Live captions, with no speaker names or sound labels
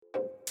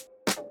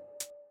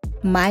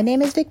My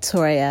name is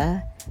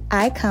Victoria.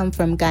 I come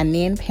from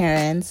Ghanaian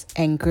parents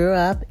and grew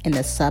up in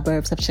the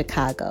suburbs of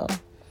Chicago.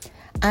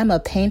 I'm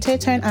a painter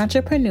turned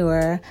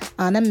entrepreneur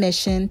on a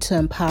mission to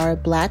empower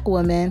Black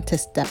women to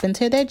step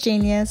into their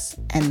genius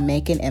and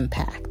make an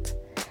impact.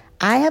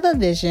 I have a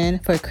vision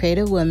for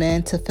creative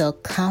women to feel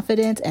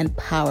confident and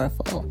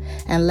powerful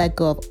and let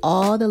go of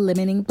all the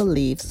limiting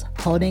beliefs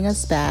holding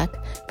us back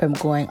from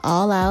going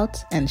all out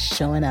and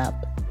showing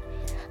up.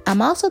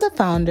 I'm also the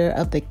founder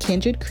of the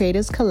Kindred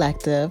Creatives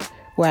Collective,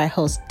 where I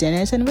host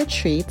dinners and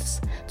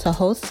retreats to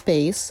hold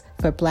space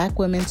for Black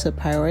women to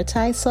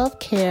prioritize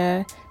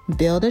self-care,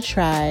 build a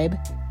tribe,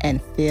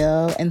 and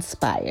feel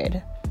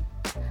inspired.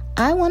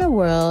 I want a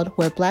world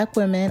where Black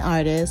women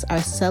artists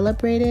are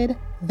celebrated,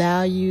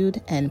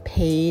 valued, and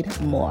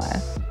paid more.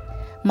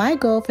 My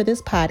goal for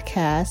this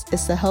podcast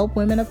is to help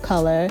women of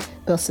color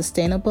build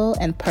sustainable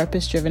and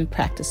purpose-driven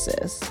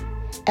practices.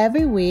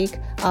 Every week,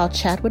 I'll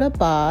chat with a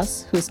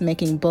boss who's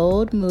making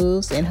bold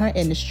moves in her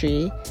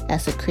industry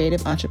as a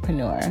creative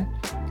entrepreneur.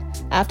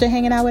 After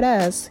hanging out with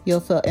us, you'll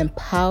feel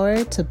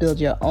empowered to build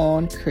your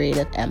own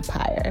creative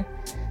empire.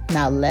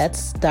 Now let's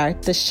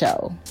start the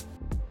show.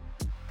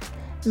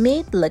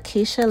 Meet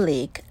Lakeisha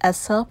Leak, a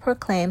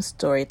self-proclaimed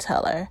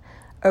storyteller.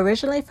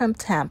 Originally from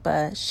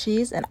Tampa,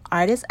 she's an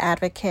artist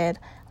advocate,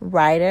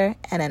 writer,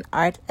 and an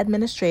art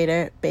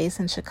administrator based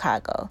in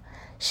Chicago.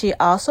 She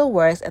also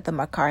works at the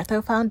MacArthur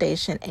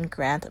Foundation in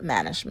grant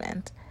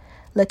management.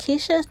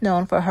 Lakeisha is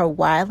known for her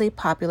widely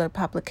popular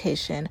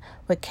publication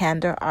with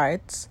Candor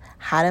Arts,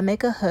 How to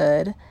Make a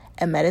Hood,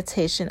 and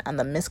Meditation on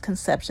the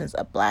Misconceptions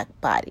of Black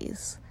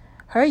Bodies.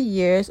 Her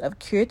years of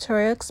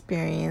curatorial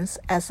experience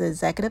as the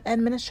executive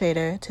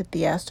administrator to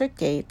Theaster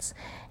Gates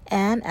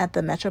and at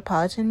the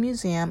Metropolitan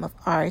Museum of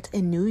Art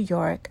in New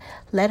York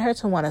led her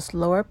to want a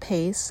slower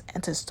pace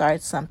and to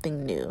start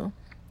something new.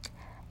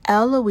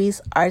 L.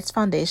 Louise Arts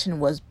Foundation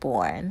was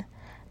born.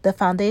 The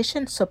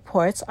foundation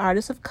supports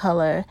artists of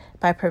color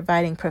by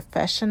providing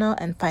professional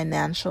and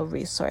financial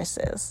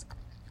resources.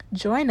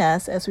 Join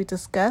us as we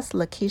discuss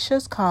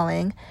Lakeisha's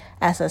calling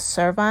as a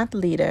servant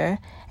leader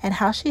and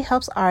how she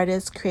helps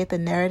artists create the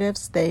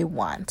narratives they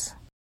want.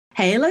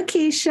 Hey,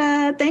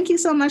 Lakeisha. Thank you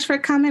so much for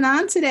coming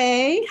on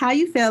today. How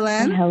you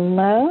feeling?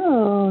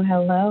 Hello.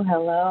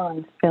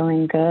 I'm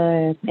feeling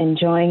good.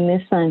 Enjoying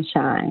this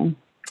sunshine.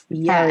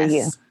 Yes. How are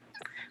you?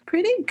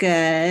 Pretty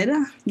good.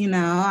 You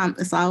know,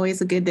 it's always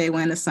a good day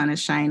when the sun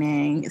is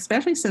shining,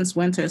 especially since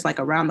winter is like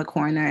around the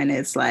corner and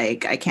it's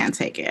like, I can't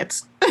take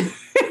it.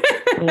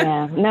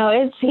 Yeah. No,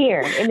 it's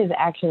here. It is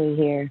actually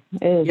here.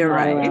 It is You're not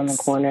right. around the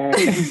corner.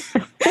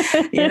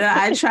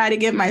 I try to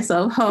give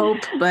myself hope,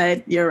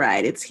 but you're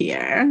right. It's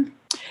here.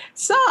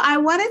 So I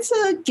wanted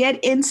to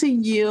get into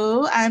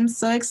you. I'm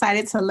so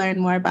excited to learn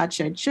more about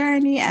your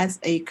journey as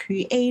a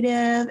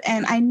creative.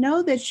 And I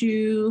know that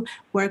you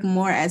work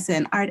more as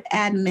an art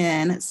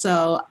admin.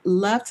 So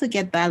love to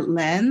get that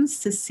lens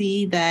to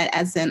see that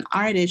as an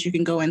artist, you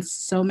can go in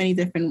so many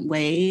different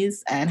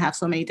ways and have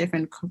so many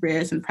different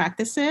careers and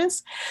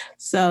practices.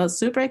 So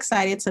super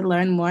excited to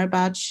learn more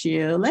about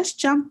you. Let's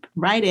jump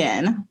right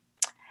in.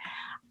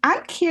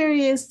 I'm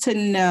curious to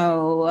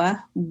know,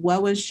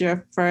 what was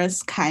your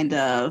first kind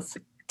of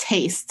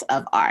taste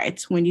of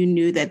art when you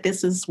knew that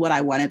this is what I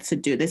wanted to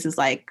do? This is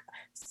like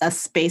a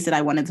space that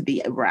I wanted to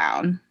be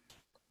around.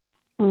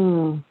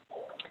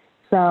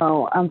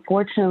 So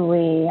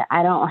unfortunately,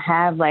 I don't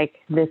have like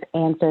this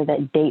answer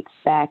that dates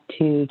back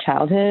to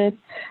childhood.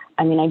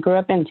 I mean, I grew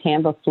up in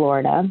Tampa,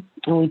 Florida,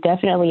 and we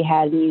definitely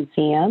had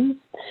museums,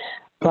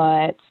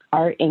 but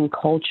art and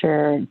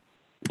culture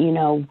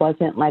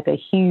wasn't like a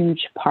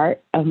huge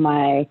part of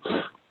my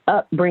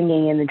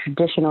upbringing in the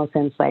traditional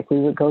sense. Like we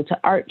would go to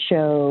art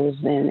shows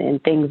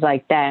and things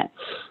like that.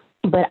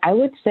 But I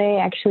would say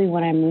actually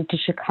when I moved to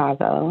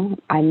Chicago,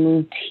 I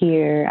moved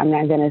here. I'm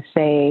not going to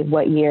say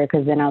what year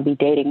because then I'll be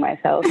dating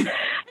myself.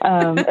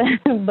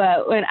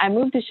 But when I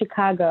moved to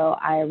Chicago,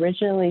 I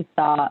originally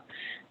thought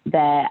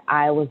that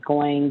I was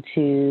going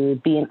to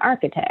be an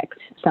architect,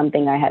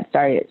 something I had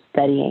started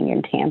studying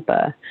in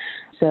Tampa.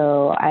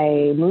 So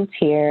I moved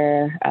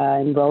here,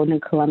 enrolled in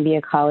Columbia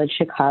College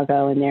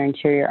Chicago in their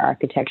interior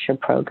architecture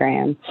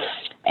program.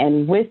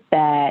 And with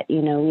that,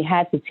 we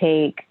had to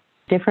take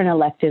different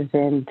electives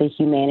in the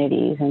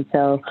humanities. And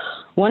so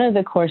one of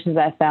the courses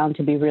I found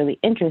to be really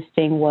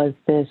interesting was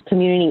this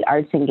community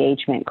arts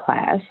engagement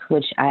class,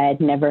 which I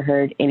had never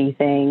heard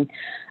anything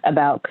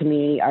about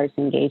community arts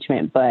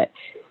engagement, but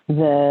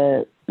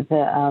the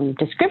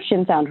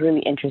description sounds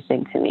really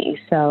interesting to me.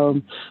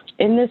 So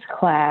in this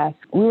class,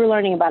 we were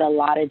learning about a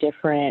lot of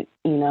different,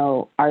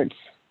 arts,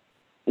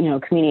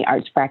 community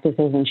arts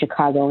practices in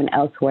Chicago and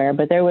elsewhere.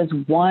 But there was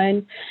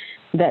one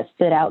that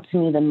stood out to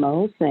me the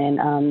most, and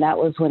that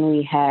was when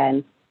we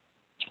had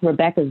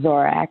Rebecca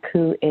Zorak,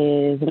 who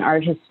is an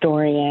art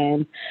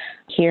historian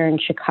here in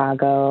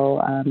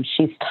Chicago.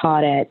 She's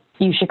taught at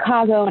U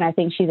Chicago, and I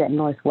think she's at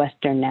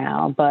Northwestern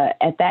now. But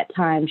at that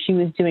time, she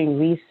was doing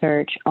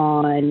research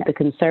on the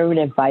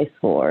conservative vice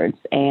lords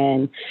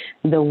and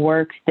the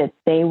work that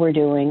they were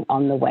doing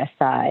on the west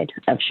side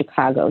of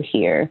Chicago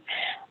here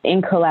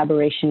in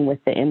collaboration with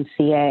the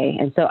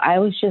MCA. And so I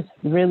was just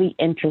really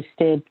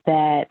interested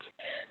that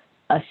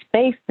a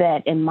space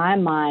that in my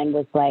mind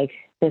was like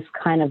this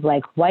kind of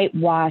like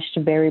whitewashed,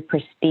 very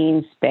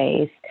pristine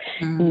space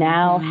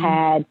now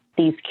had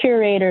these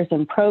curators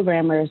and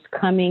programmers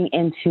coming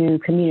into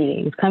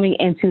communities, coming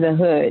into the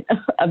hood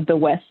of the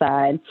West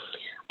Side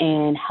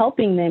and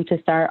helping them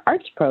to start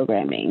arts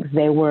programming.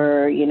 They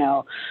were,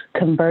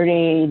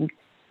 converting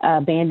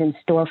abandoned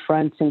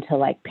storefronts into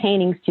like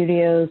painting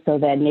studios so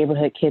that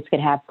neighborhood kids could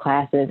have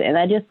classes. And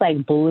that just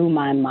like blew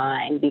my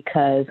mind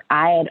because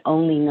I had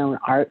only known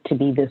art to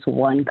be this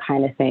one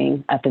kind of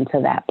thing up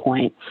until that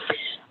point.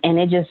 And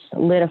it just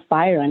lit a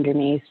fire under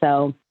me.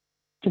 So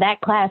that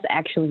class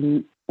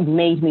actually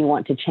made me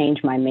want to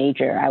change my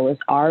major. I was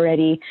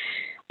already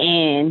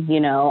in,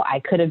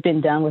 I could have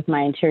been done with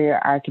my interior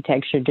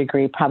architecture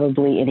degree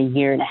probably in a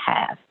year and a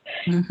half.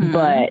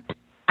 But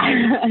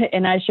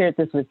and I shared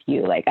this with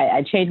you, like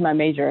I changed my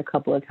major a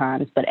couple of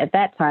times, but at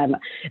that time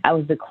I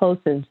was the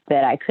closest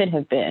that I could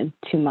have been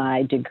to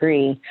my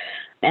degree.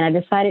 And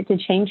I decided to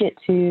change it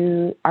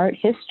to art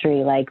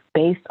history, like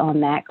based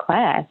on that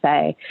class.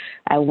 I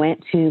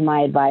went to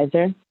my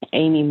advisor,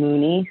 Amy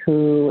Mooney,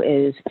 who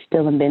is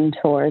still a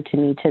mentor to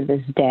me to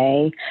this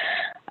day.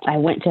 I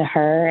went to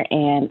her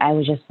and I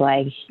was just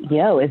like,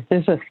 yo, is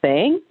this a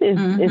thing? Is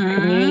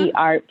community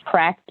art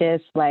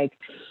practice? Like,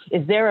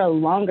 is there a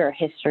longer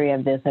history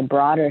of this, a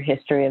broader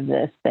history of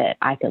this that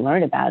I could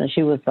learn about? And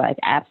she was like,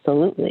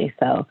 absolutely.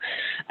 So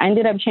I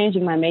ended up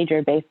changing my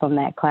major based on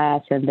that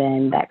class. And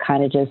then that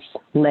kind of just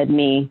led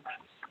me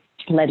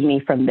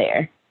from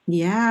there.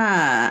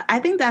 Yeah, I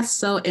think that's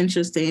so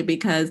interesting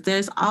because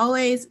there's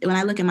always, when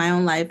I look at my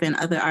own life and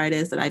other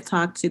artists that I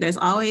talk to, there's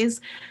always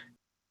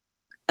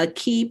a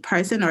key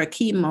person or a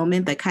key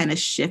moment that kind of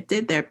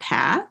shifted their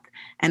path.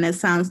 And it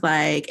sounds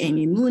like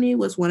Amy Mooney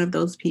was one of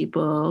those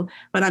people.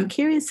 But I'm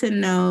curious to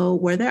know,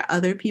 were there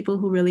other people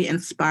who really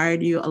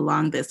inspired you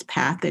along this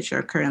path that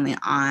you're currently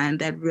on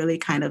that really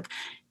kind of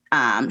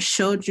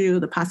showed you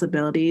the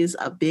possibilities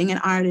of being an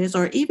artist,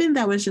 or even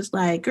that was just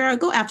like, girl,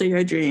 go after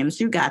your dreams.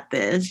 You got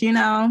this,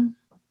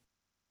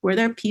 Were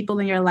there people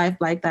in your life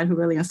like that who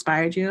really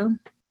inspired you?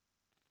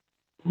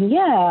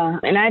 Yeah,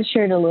 and I'd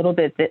shared a little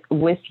bit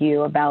with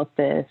you about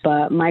this,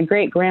 but my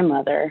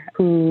great-grandmother,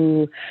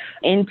 who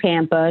in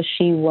Tampa,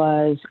 she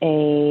was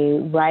a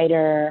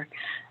writer,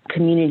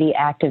 community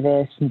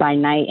activist by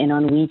night and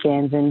on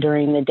weekends, and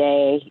during the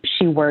day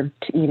she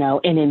worked,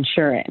 in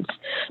insurance.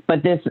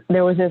 But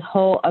there was this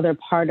whole other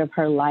part of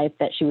her life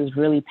that she was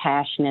really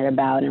passionate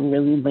about and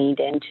really leaned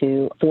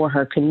into for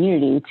her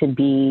community to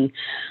be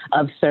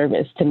of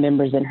service to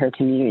members in her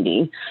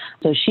community.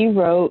 So she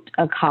wrote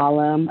a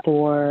column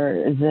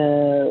for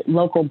the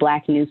local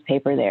Black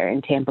newspaper there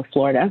in Tampa,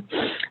 Florida.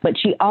 But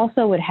she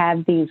also would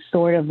have these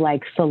sort of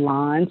like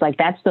salons, like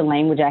that's the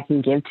language I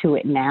can give to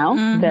it now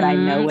that I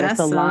know what a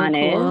salon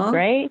is,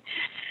 right?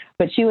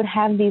 But she would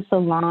have these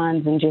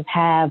salons and just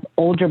have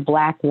older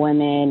Black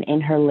women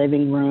in her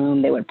living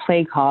room. They would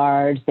play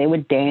cards, they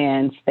would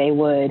dance, they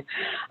would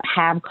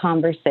have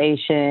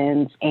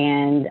conversations.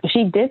 And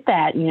she did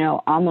that,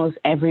 almost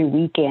every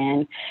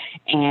weekend.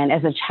 And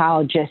as a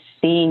child, just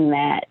seeing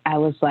that, I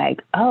was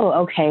like, oh,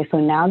 okay, so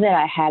now that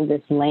I have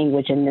this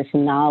language and this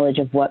knowledge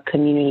of what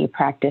community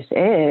practice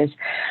is,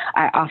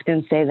 I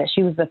often say that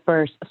she was the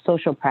first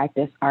social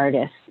practice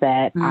artist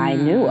that I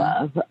knew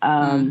of.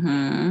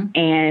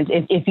 And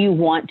if you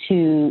want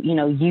to,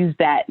 use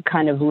that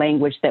kind of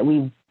language that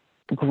we've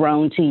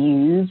grown to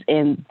use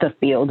in the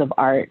field of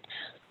art,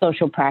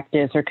 social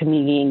practice or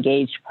community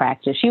engaged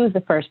practice, she was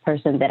the first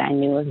person that I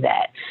knew of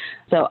that.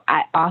 So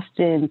I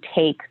often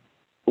take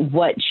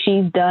what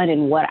she's done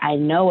and what I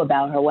know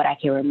about her, what I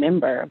can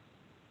remember,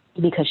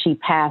 because she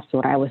passed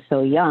when I was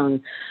so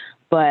young.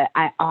 But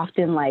I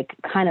often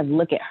kind of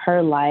look at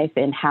her life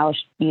and how,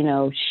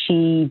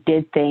 she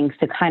did things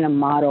to kind of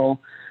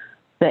model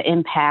the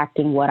impact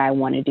and what I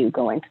want to do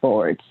going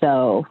forward.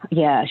 So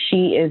yeah,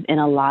 she is in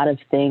a lot of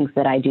things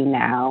that I do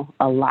now,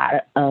 a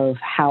lot of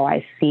how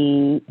I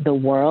see the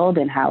world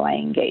and how I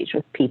engage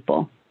with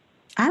people.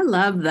 I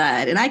love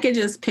that. And I could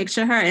just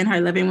picture her in her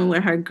living room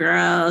with her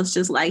girls,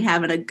 just like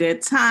having a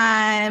good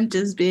time,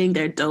 just being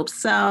their dope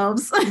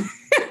selves.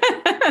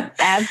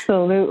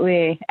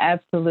 Absolutely.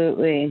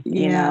 Absolutely.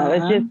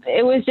 Yeah.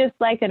 It was just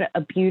like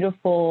a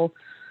beautiful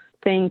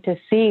thing to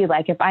see.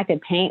 Like if I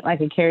could paint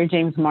like a Kerry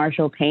James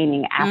Marshall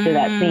painting after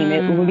that scene,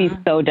 it would be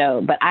so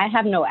dope. But I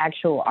have no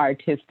actual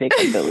artistic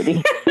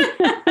ability.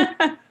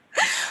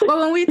 Well,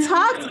 when we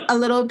talked a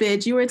little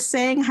bit, you were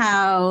saying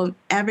how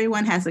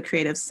everyone has a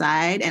creative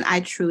side, and I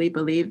truly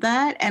believe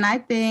that. And I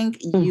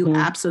think you Mm-hmm.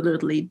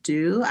 absolutely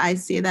do. I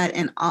see that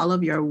in all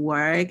of your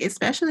work,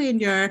 especially in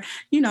your,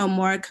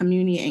 more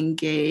community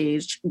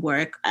engaged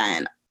work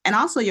and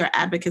also your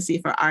advocacy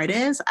for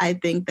artists. I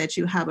think that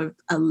you have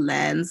a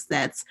lens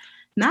that's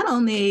not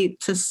only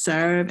to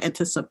serve and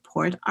to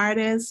support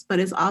artists, but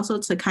it's also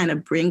to kind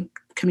of bring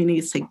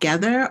communities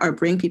together or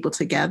bring people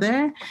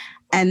together.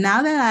 And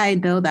now that I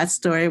know that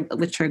story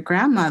with your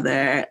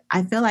grandmother,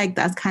 I feel like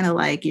that's kind of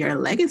like your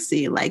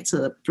legacy, like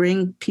to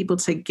bring people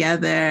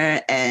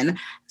together and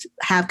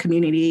have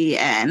community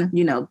and,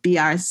 be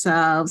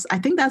ourselves. I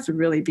think that's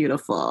really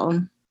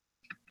beautiful.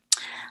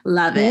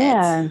 Love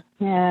it.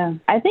 Yeah.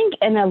 I think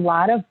in a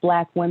lot of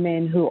Black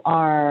women who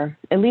are,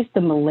 at least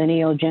the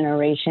millennial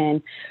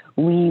generation,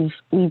 we've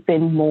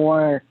been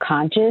more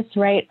conscious,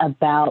 right,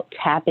 about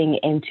tapping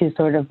into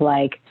sort of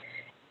like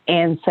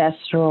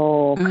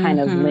ancestral kind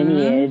of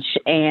lineage.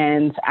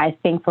 And I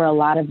think for a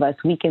lot of us,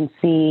 we can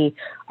see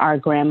our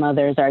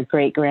grandmothers, our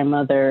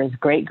great-grandmothers,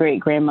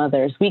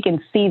 great-great-grandmothers, we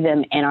can see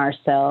them in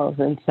ourselves.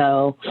 And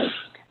so,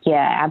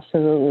 yeah,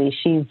 absolutely.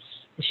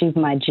 She's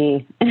my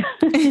G.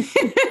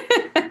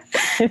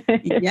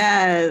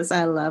 Yes,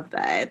 I love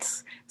that.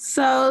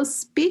 So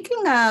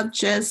speaking of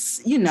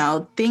just,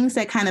 things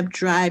that kind of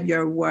drive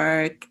your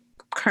work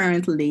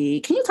currently,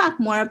 can you talk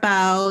more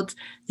about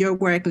your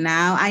work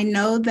now? I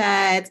know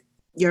that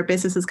your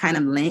business is kind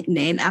of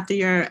named after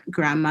your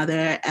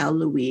grandmother, Elle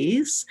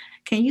Louise.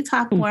 Can you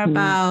talk more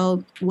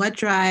about what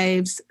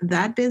drives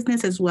that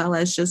business as well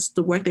as just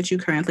the work that you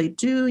currently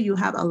do? You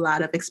have a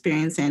lot of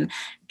experience in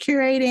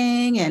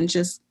curating and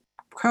just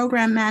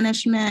program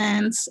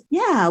management.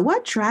 Yeah,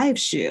 what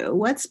drives you?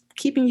 What's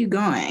keeping you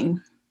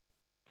going?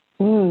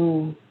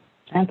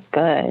 That's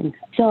good.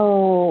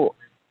 So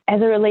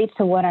as it relates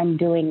to what I'm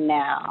doing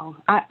now,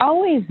 I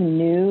always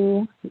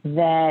knew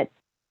that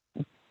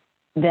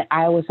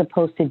I was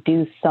supposed to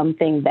do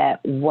something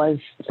that was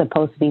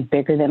supposed to be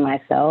bigger than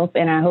myself.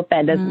 And I hope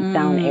that doesn't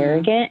sound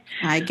arrogant.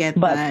 I get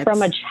but that.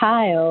 From a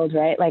child,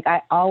 right? Like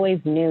I always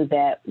knew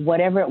that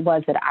whatever it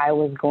was that I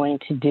was going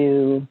to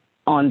do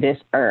on this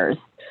earth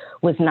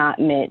was not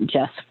meant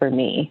just for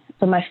me.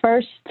 So my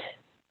first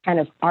kind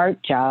of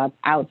art job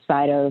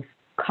outside of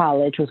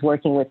college was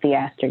working with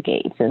Theaster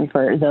Gates. And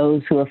for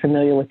those who are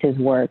familiar with his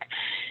work,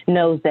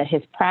 knows that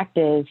his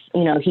practice,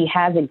 he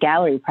has a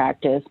gallery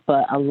practice,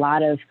 but a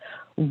lot of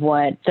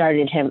what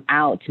started him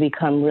out to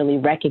become really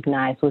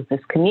recognized was this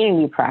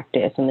community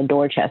practice and the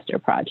Dorchester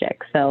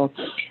Project. So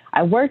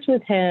I worked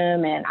with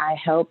him and I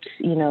helped,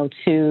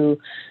 to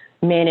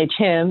manage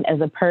him as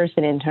a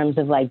person in terms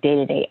of like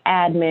day-to-day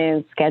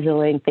admin,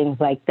 scheduling, things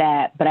like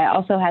that. But I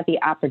also had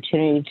the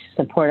opportunity to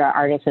support our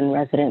artists in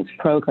residence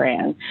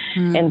program.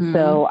 And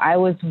so I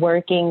was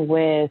working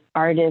with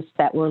artists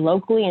that were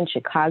locally in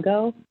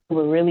Chicago, who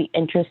were really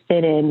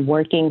interested in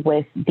working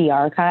with the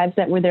archives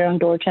that were there on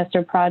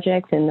Dorchester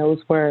projects. And those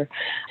were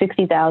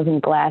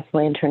 60,000 glass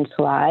lantern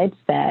slides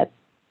that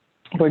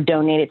were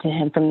donated to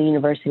him from the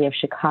University of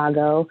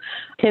Chicago,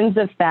 tens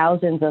of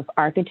thousands of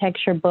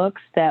architecture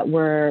books that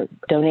were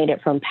donated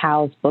from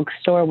Powell's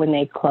bookstore when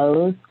they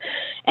closed,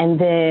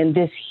 and then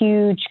this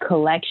huge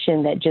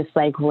collection that just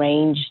like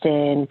ranged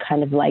in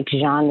kind of like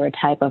genre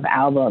type of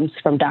albums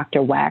from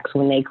Dr. Wax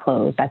when they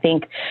closed. I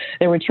think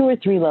there were 2 or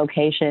 3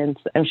 locations.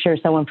 I'm sure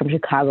someone from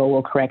Chicago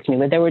will correct me,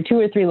 but there were 2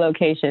 or 3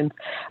 locations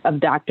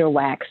of Dr.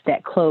 Wax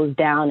that closed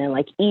down, and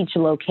like each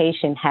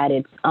location had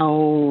its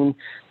own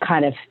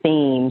kind of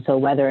theme.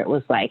 So whether it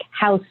was like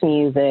house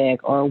music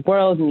or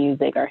world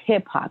music or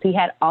hip hop, he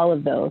had all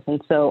of those. And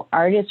so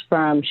artists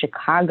from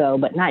Chicago,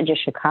 but not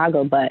just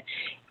Chicago, but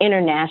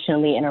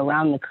internationally and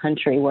around the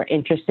country were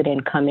interested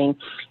in coming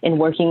and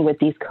working with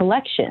these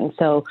collections.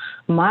 So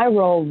my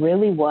role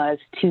really was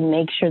to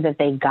make sure that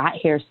they got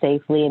here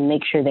safely and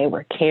make sure they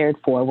were cared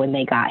for when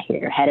they got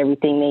here, had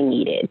everything they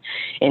needed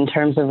in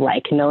terms of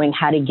like knowing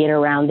how to get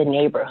around the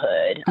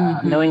neighborhood,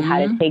 knowing how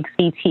to take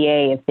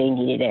CTA if they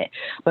needed it,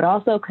 but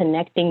also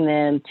connecting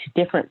them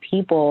to different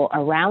people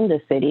around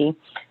the city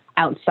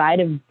outside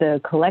of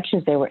the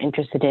collections they were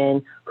interested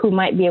in who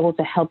might be able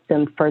to help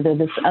them further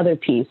this other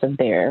piece of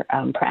their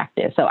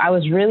practice. So I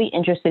was really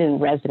interested in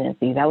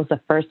residencies. That was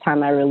the first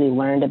time I really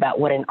learned about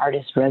what an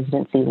artist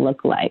residency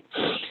looked like.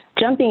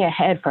 Jumping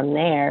ahead from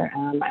there,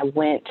 I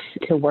went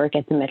to work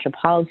at the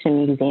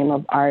Metropolitan Museum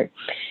of Art,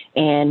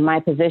 and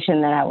my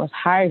position that I was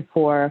hired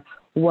for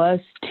was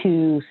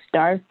to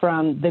start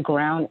from the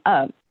ground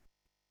up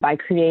by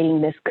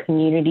creating this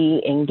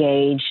community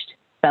engaged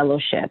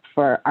fellowship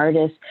for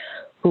artists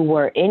who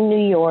were in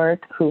New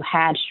York, who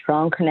had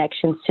strong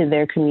connections to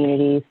their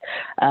communities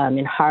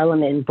in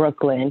Harlem and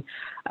Brooklyn,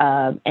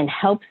 and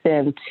help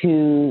them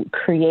to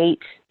create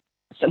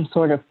some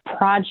sort of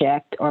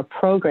project or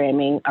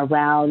programming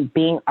around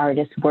being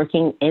artists,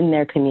 working in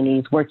their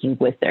communities, working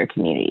with their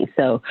communities.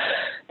 So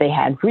they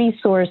had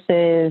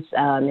resources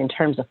in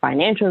terms of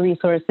financial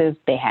resources.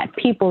 They had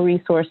people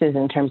resources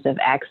in terms of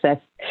access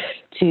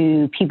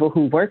to people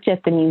who worked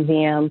at the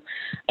museum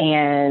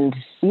and,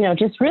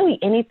 just really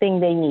anything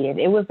they needed.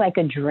 It was like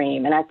a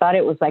dream. And I thought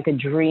it was like a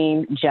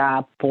dream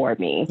job for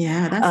me.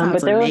 Yeah, that sounds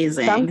but there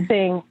amazing. Was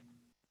something.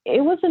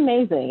 It was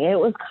amazing. It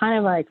was kind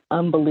of like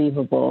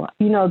unbelievable.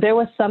 There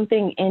was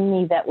something in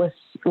me that was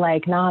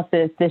like, nah,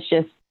 sis, this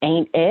just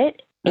ain't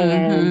it.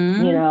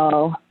 And,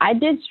 I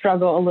did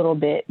struggle a little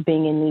bit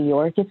being in New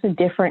York. It's a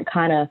different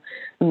kind of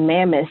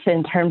mammoth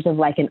in terms of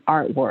like an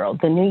art world.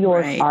 The New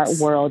York art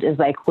world is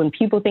like, when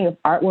people think of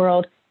art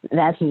world,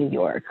 that's New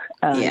York.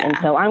 And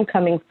so I'm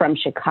coming from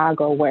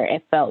Chicago, where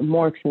it felt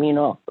more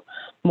communal,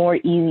 more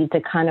easy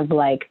to kind of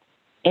like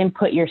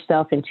input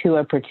yourself into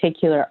a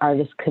particular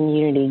artist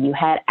community. You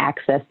had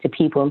access to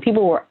people, and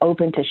people were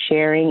open to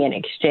sharing and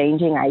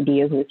exchanging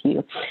ideas with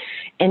you.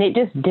 And it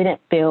just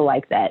didn't feel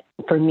like that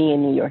for me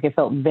in New York. It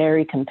felt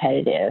very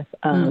competitive.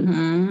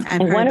 And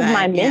one of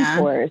my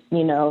mentors,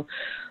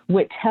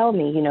 would tell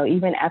me,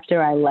 even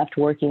after I left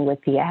working with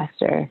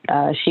Theaster,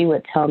 she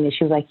would tell me,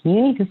 she was like,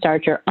 you need to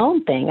start your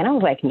own thing. And I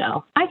was like,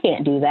 no, I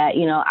can't do that.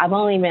 I've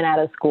only been out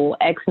of school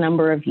X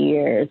number of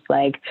years.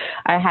 Like,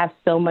 I have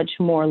so much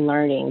more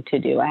learning to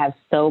do. I have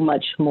so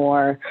much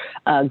more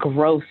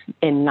growth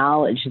and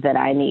knowledge that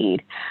I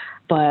need.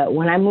 But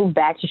when I moved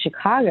back to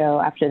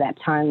Chicago after that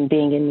time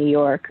being in New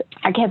York,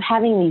 I kept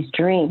having these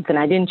dreams, and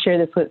I didn't share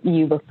this with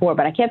you before,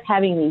 but I kept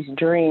having these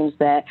dreams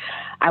that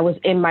I was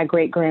in my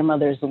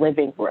great-grandmother's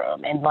living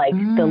room, and like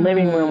the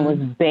living room was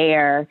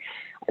bare.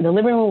 The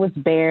living room was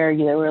bare.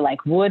 There were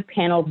like wood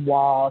paneled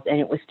walls, and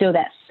it was still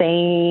that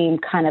same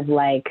kind of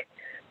like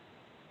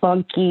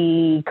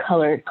funky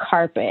colored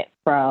carpet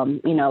from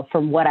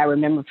what I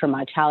remember from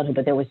my childhood,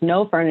 but there was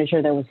no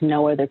furniture. There was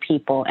no other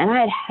people. And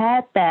I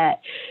had that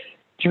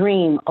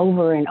dream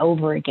over and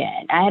over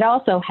again. I had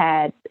also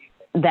had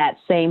that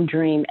same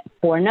dream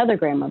for another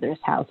grandmother's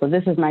house. So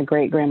this is my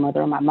great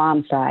grandmother on my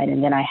mom's side.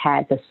 And then I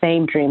had the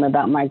same dream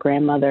about my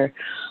grandmother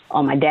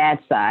on my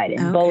dad's side.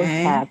 And both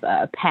have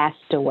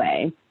passed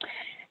away.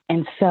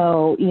 And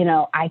so,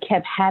 I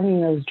kept having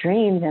those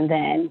dreams. And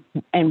then,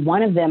 and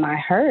one of them I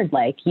heard,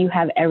 like, you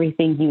have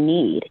everything you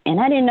need.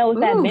 And I didn't know what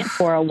that meant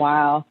for a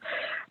while.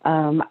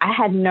 I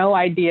had no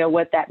idea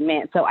what that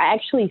meant. So I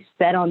actually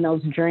sat on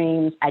those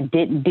dreams. I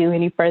didn't do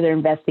any further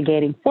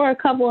investigating for a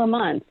couple of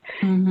months.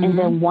 And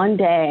then one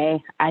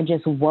day I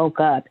just woke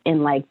up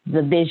and like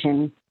the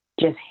vision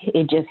just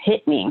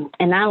hit me.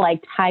 And I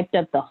like typed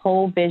up the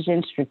whole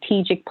vision,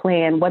 strategic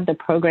plan, what the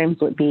programs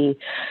would be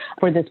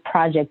for this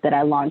project that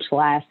I launched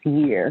last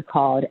year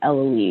called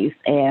Eloise.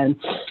 And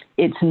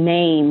it's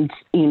named,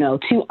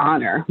 to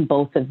honor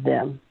both of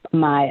them.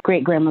 My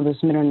great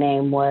grandmother's middle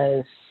name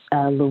was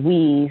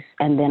Louise,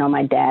 and then on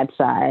my dad's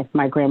side,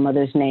 my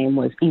grandmother's name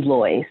was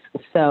Eloise.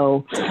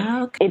 So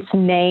it's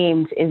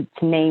named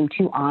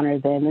to honor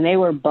them, and they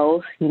were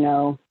both,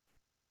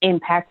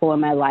 impactful in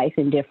my life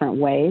in different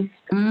ways.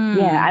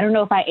 Yeah, I don't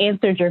know if I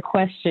answered your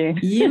question.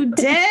 You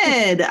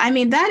did. I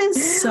mean, that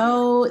is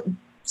so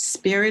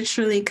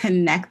spiritually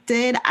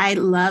connected. I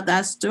love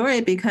that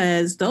story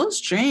because those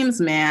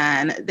dreams,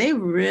 man, they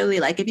really,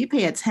 like, if you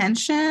pay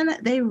attention,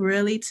 they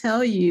really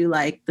tell you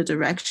like the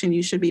direction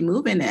you should be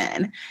moving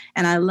in.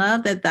 And I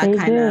love that They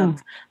kind do.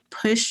 of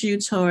push you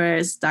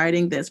towards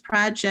starting this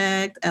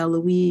project,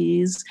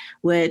 Eloise,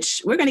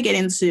 which we're going to get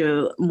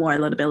into more a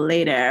little bit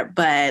later.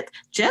 But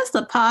just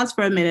to pause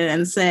for a minute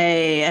and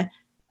say,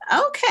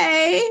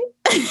 okay,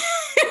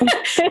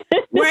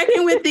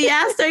 working with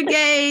Theaster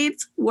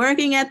Gates,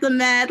 working at the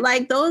Met,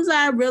 like those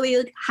are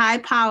really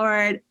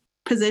high-powered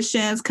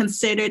positions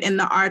considered in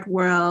the art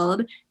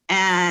world.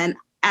 And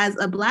as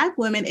a Black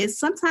woman, it's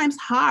sometimes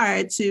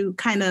hard to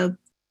kind of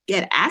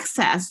get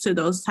access to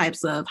those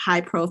types of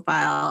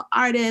high-profile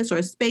artists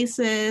or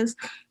spaces.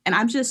 And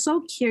I'm just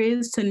so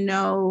curious to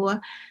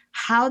know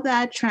how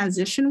that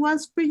transition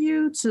was for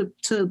you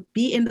to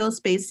be in those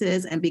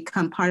spaces and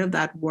become part of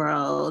that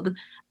world.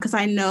 Because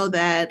I know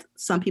that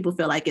some people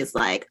feel like it's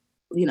like,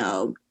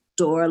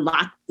 door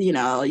locked,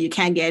 you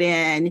can't get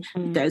in.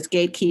 There's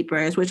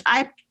gatekeepers, which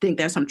I think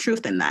there's some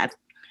truth in that.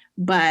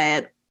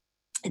 But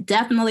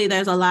definitely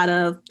there's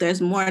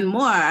more and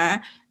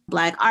more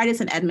Black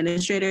artists and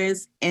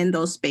administrators in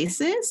those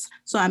spaces.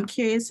 So I'm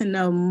curious to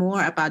know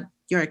more about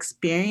your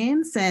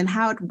experience and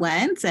how it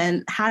went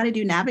and how did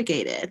you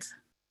navigate it?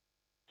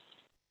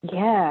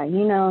 Yeah,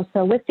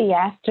 so with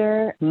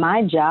Theaster,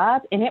 my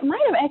job, and it might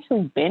have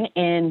actually been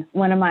in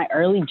one of my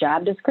early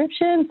job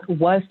descriptions,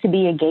 was to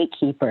be a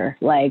gatekeeper.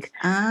 Like,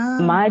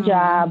 my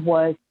job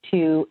was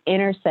to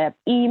intercept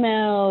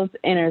emails,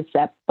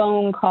 intercept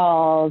phone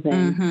calls.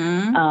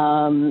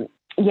 And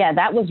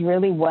that was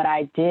really what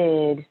I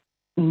did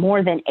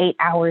more than 8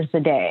 hours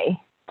a day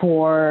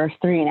for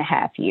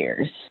 3.5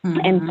 years.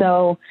 And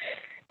so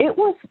it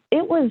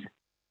was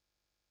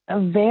a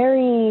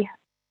very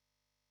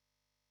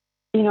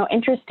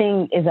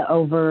Interesting is an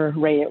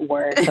overrated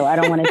word, so I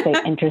don't want to say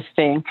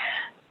interesting.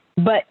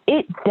 But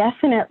it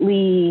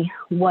definitely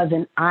was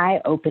an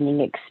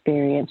eye-opening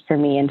experience for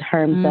me in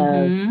terms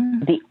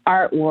of the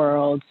art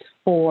world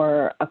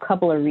for a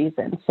couple of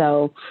reasons.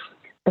 So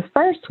the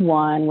first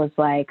one was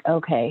like,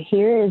 okay,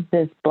 here is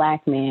this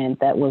Black man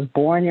that was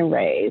born and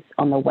raised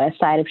on the west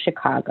side of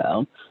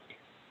Chicago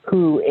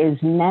who is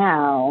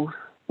now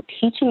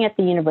teaching at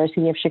the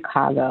University of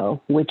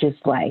Chicago, which is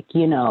like,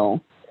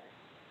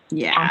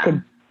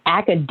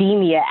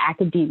 academia,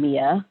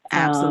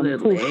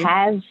 absolutely,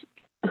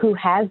 who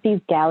has these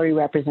gallery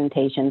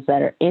representations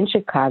that are in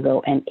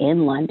Chicago and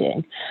in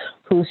London,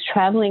 who's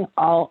traveling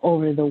all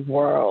over the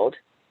world,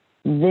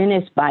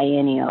 Venice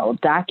Biennial,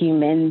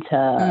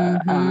 Documenta,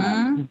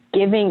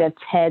 giving a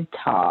TED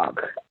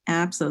Talk.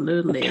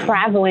 Absolutely.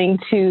 Traveling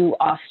to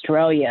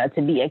Australia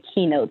to be a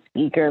keynote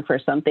speaker for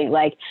something.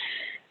 Like,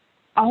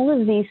 all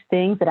of these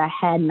things that I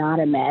had not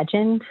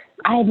imagined,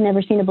 I had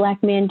never seen a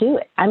Black man do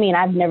it. I mean,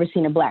 I've never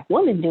seen a Black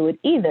woman do it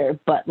either,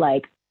 but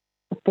like,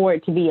 for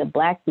it to be a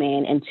Black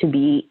man and to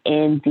be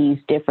in these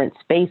different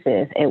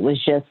spaces, it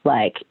was just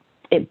like,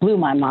 it blew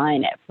my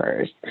mind at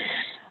first.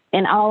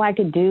 And all I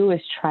could do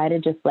is try to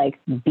just like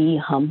be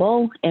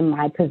humble in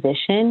my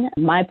position.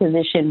 My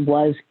position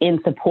was in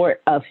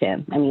support of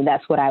him. I mean,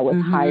 that's what I was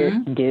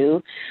hired to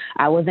do.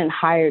 I wasn't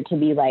hired to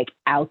be like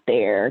out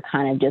there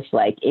kind of just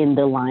like in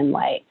the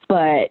limelight.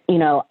 But,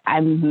 I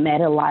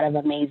met a lot of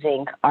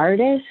amazing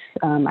artists.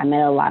 I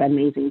met a lot of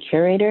amazing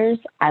curators.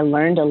 I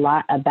learned a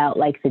lot about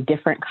like the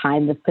different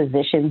kinds of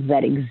positions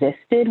that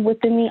existed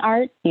within the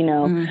arts.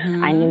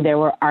 I knew there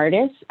were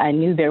artists, I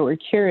knew there were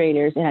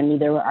curators, and I knew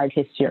there were art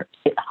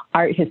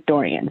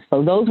historians.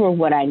 So those were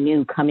what I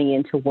knew coming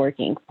into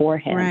working for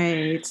him.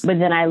 Right. But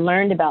then I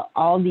learned about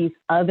all these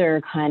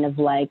other kind of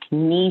like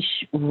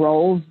niche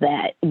roles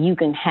that you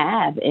can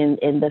have in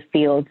the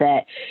field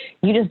that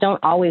you just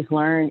don't always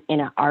learn in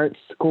an art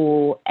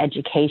school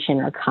education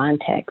or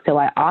context. So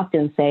I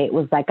often say it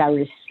was like I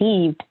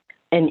received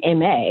an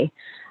MA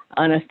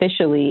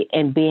unofficially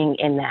in being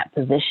in that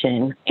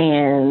position.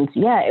 And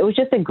yeah, it was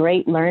just a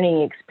great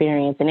learning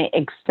experience, and it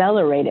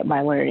accelerated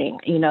my learning.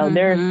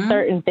 There are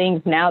certain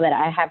things now that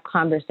I have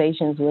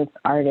conversations with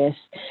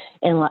artists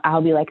and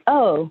I'll be like,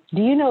 oh,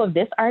 do you know of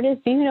this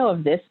artist? Do you know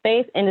of this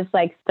space? And it's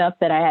like stuff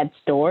that I had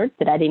stored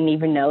that I didn't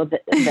even know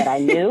that I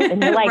knew.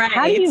 And they're like, right.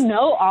 How do you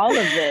know all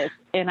of this?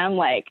 And I'm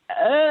like,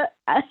 I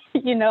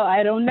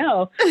don't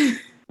know.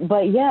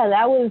 But yeah,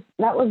 that was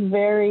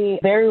very,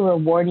 very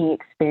rewarding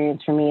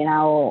experience for me. And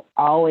I will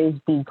always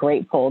be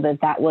grateful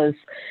that was,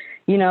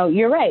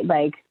 you're right.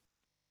 Like,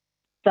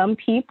 some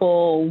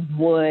people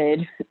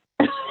would,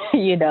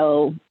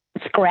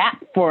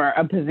 scrap for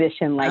a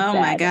position like that. Oh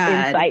my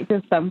God. Insight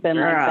to something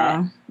like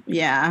that.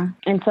 Yeah.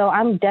 And so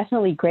I'm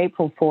definitely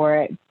grateful for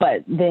it.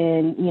 But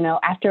then,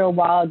 after a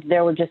while,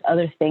 there were just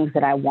other things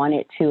that I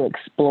wanted to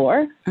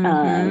explore.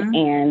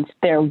 And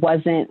there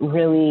wasn't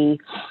really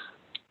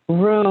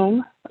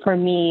room for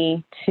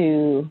me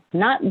to,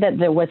 not that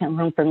there wasn't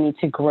room for me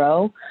to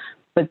grow,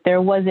 but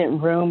there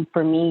wasn't room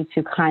for me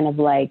to kind of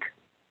like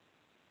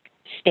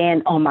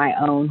stand on my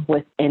own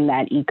within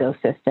that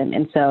ecosystem.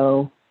 And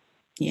so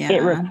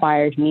it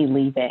required me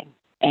leaving.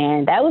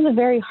 And that was a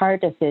very hard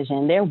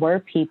decision. There were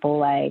people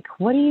like,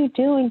 what are you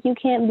doing? You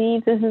can't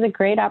leave. This is a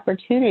great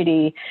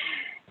opportunity.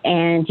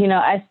 And,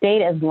 I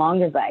stayed as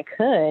long as I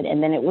could.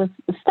 And then it was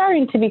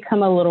starting to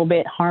become a little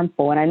bit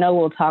harmful. And I know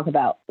we'll talk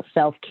about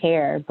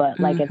self-care, but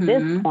like at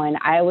this point,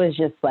 I was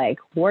just like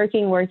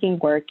working.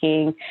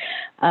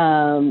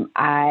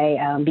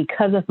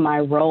 Because of my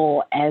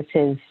role as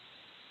his,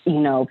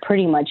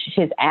 pretty much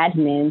his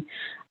admin,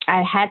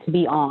 I had to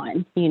be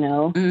on,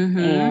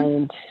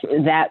 and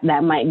that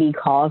might be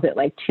calls at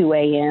like 2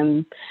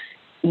 a.m.,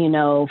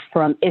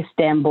 from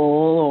Istanbul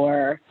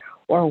or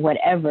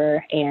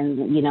whatever.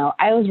 And,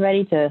 I was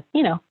ready to,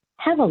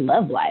 have a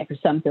love life or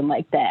something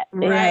like that.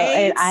 Right.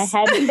 And I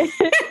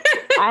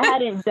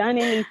hadn't done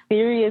any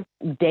serious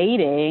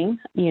dating,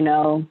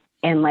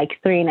 in like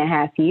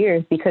 3.5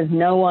 years, because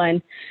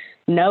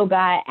no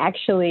guy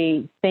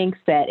actually thinks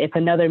that if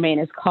another man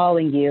is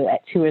calling you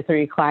at 2 or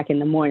 3 o'clock in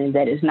the morning,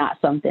 that is not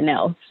something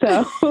else.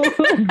 So it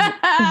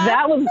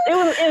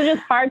was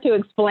just hard to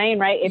explain,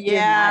 right? If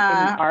you're not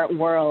in the art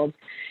world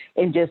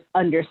and just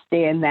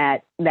understand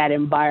that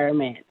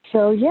environment.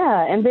 So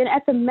yeah. And then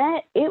at the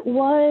Met, it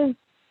was,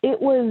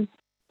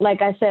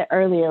 like I said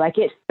earlier, like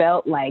it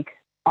felt like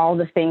all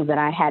the things that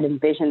I had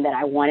envisioned that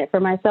I wanted for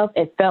myself.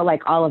 It felt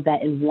like all of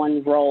that in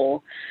one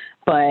role,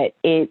 but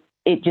it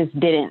just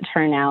didn't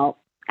turn out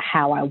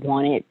how I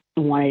wanted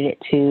it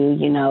to.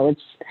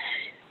 It's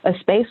a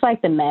space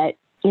like the Met,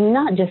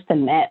 not just the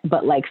Met,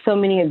 but like so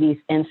many of these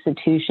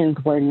institutions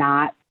were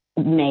not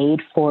made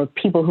for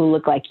people who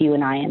look like you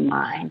and I and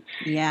mine.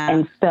 Yeah.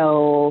 And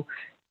so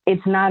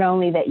it's not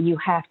only that you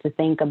have to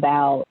think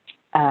about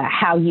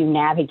how you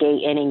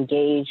navigate and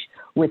engage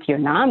with your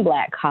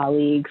non-Black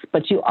colleagues,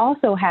 but you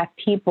also have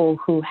people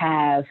who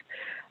have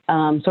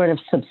sort of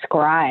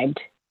subscribed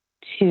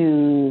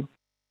to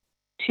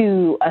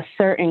to a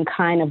certain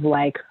kind of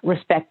like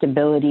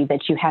respectability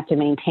that you have to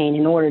maintain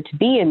in order to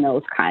be in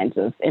those kinds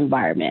of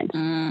environments,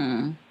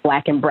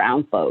 Black and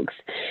brown folks.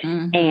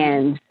 Mm-hmm.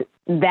 And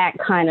that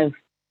kind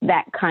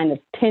of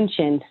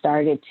tension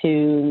started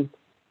to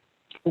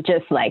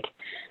just like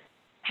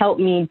help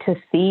me to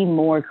see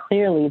more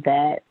clearly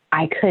that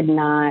I could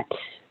not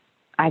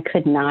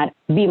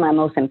be my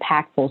most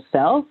impactful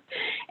self,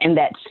 and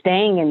that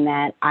staying in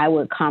that I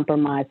would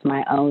compromise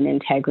my own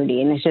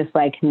integrity. And it's just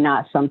like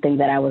not something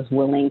that I was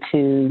willing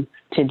to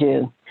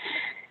do.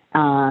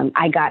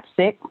 I got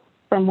sick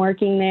from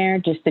working there,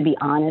 just to be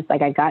honest.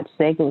 Like, I got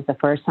sick. It was the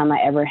first time I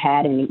ever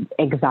had an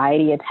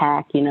anxiety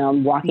attack. You know,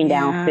 I'm walking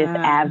down Fifth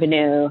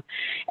Avenue,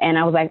 and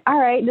I was like, all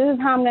right, this is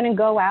how I'm going to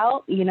go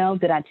out. You know,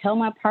 did I tell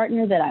my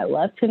partner that I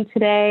loved him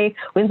today?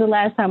 When's the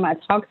last time I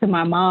talked to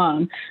my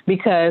mom?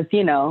 Because,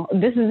 you know,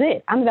 this is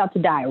it. I'm about to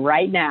die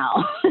right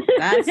now.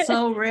 That's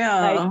so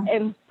real.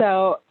 And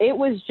so it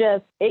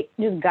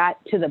just got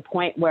to the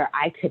point where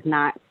I could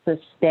not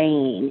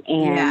sustain,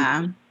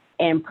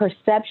 and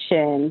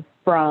perception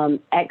from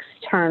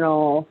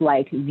external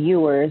like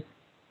viewers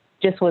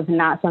just was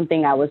not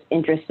something I was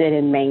interested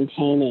in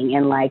maintaining.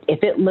 And like,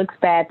 if it looks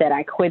bad that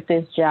I quit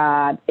this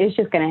job, it's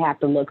just going to have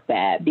to look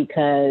bad,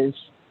 because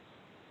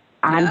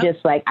I'm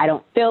just like, I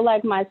don't feel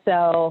like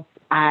myself.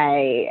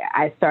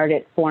 I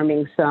started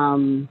forming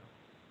some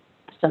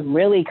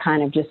really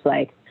kind of just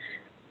like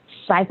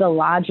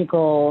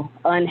psychological,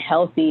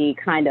 unhealthy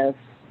kind of,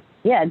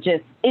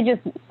 it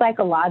just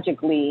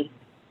psychologically,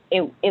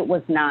 it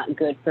was not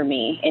good for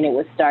me, and it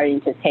was starting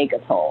to take a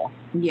toll.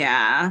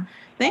 Yeah.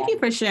 Thank you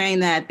for sharing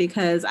that,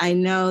 because I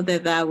know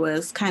that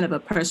was kind of a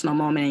personal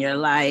moment in your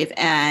life.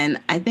 And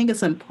I think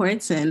it's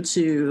important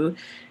to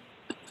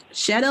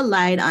shed a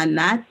light on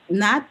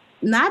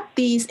not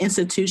these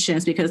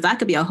institutions, because that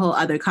could be a whole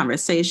other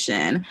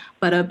conversation,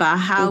 but about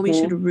how we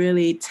should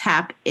really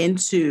tap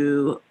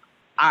into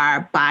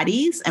our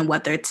bodies and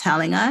what they're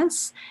telling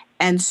us,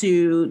 and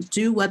to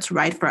do what's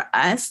right for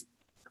us.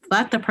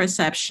 Fuck the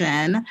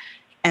perception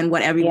and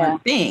what everyone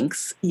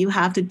thinks. You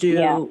have to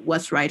do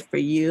what's right for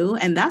you.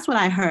 And that's what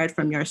I heard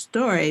from your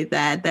story,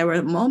 that there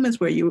were moments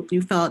where you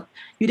felt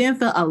you didn't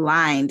feel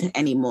aligned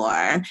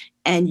anymore,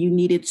 and you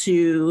needed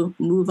to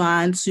move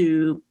on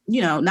to,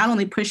 you know, not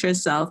only push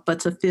yourself, but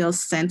to feel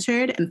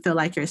centered and feel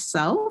like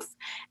yourself.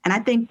 And I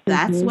think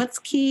that's what's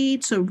key,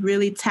 to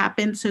really tap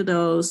into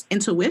those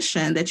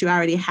intuition that you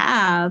already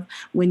have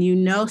when you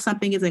know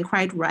something isn't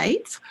quite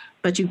right.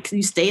 But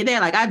you stay there.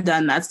 Like, I've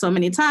done that so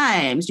many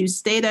times. You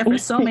stay there for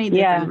so many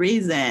different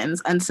reasons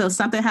until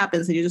something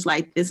happens and you're just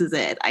like, this is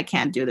it. I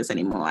can't do this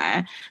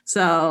anymore.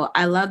 So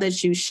I love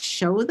that you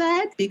show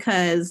that,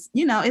 because,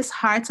 you know, it's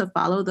hard to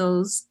follow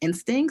those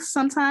instincts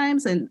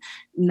sometimes and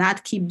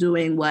not keep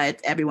doing what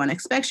everyone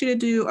expects you to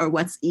do, or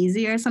what's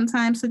easier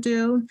sometimes to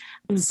do.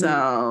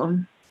 So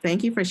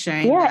thank you for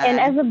sharing that. Yeah, and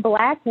as a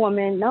Black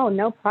woman,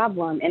 no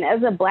problem. And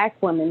as a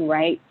Black woman,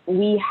 right,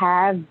 we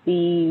have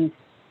these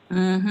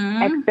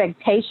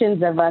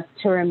expectations of us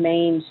to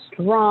remain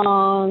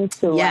strong,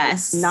 to like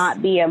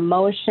not be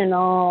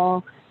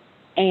emotional.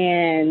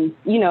 And,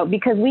 you know,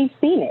 because we've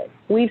seen it.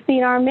 We've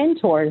seen our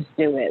mentors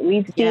do it.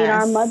 We've seen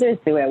our mothers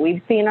do it.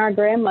 We've seen our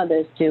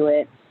grandmothers do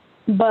it.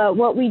 But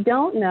what we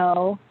don't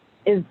know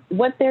is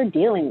what they're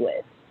dealing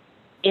with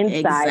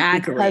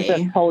inside because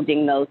of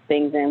holding those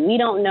things in. We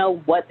don't know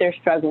what they're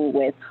struggling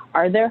with.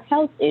 Are there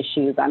health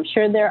issues? I'm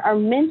sure there are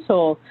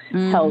mental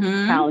health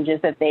challenges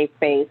that they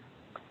face.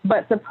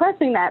 But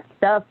suppressing that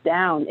stuff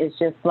down is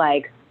just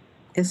like,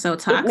 it's so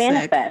toxic. It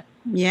manifests.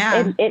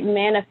 Yeah. It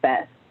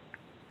manifests.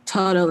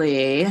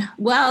 Totally.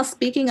 Well,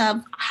 speaking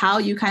of how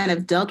you kind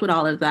of dealt with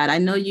all of that, I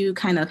know you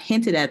kind of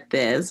hinted at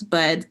this,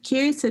 but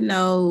curious to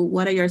know,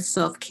 what are your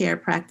self-care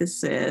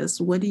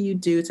practices? What do you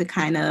do to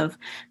kind of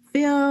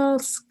feel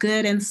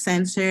good and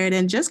centered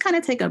and just kind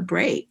of take a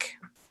break?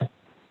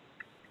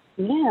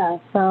 Yeah.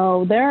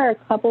 So there are a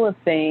couple of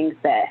things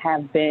that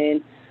have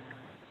been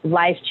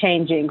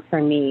life-changing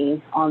for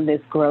me on this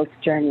growth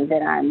journey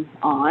that I'm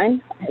on.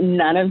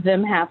 None of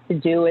them have to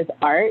do with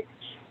art.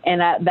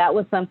 And that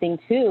was something,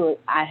 too,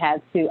 I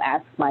had to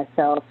ask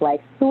myself,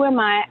 like, who am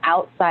I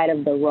outside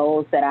of the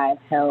roles that I've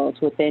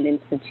held within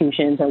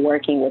institutions or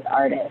working with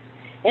artists?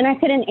 And I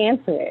couldn't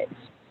answer it.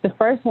 The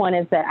first one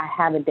is that I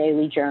have a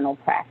daily journal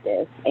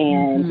practice,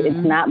 and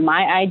it's not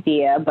my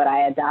idea, but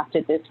I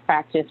adopted this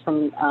practice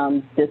from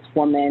this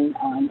woman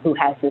who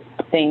has this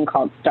thing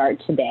called Start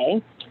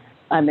Today.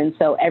 And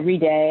so every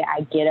day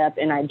I get up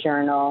and I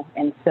journal.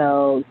 And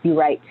so you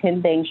write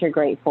 10 things you're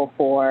grateful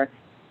for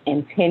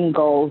and 10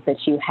 goals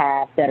that you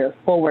have that are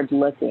forward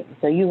looking.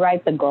 So you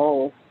write the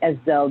goals as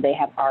though they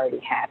have already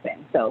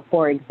happened. So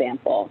for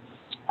example,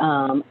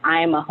 I'm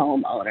a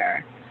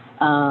homeowner.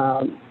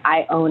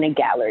 I own a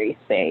gallery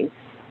space.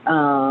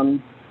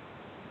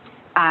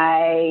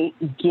 I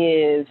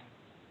give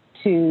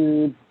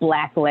to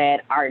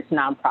Black-led arts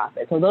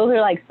nonprofits. So those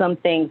are like some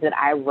things that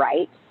I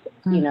write,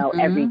 you know,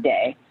 every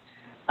day.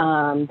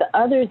 The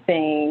other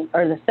thing,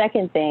 or the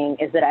second thing,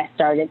 is that I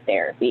started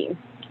therapy.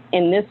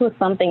 And this was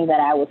something that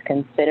I was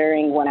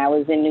considering when I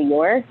was in New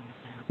York,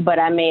 but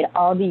I made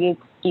all the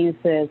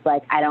excuses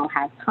like, I don't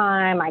have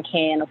time, I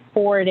can't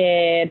afford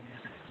it,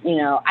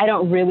 I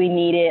don't really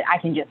need it, I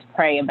can just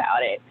pray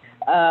about it.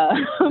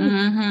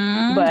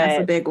 But that's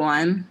a big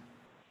one.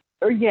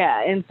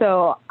 Yeah, and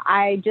so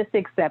I just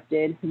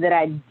accepted that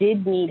I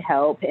did need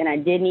help, and I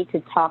did need to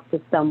talk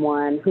to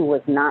someone who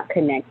was not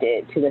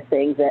connected to the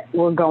things that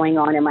were going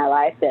on in my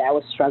life that I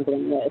was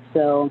struggling with.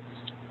 So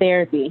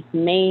therapy,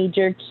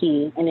 major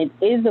key, and it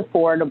is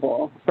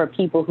affordable for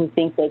people who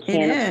think they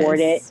can't afford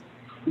it.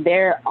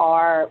 There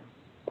are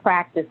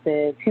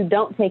practices who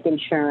don't take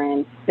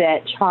insurance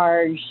that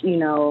charge,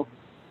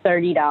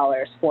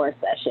 $30 for a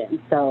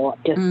session. So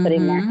just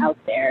putting that out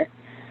there.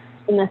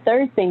 And the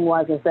third thing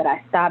was that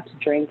I stopped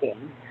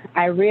drinking.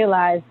 I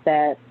realized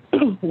that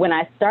when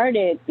I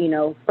started,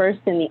 first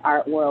in the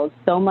art world,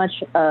 so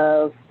much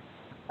of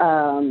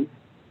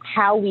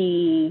how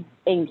we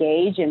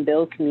engage and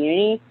build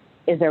community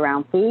is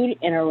around food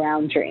and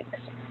around drinks.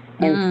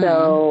 And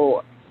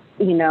so,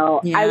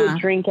 I would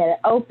drink at an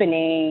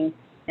opening,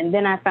 and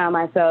then I found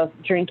myself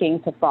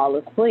drinking to fall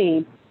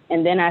asleep.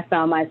 And then I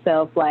found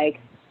myself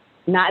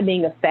not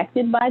being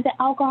affected by the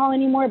alcohol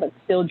anymore, but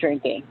still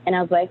drinking. And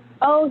I was like,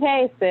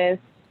 okay, sis,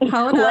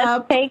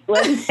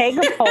 let's take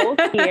a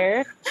pulse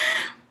here.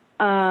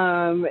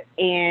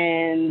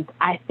 And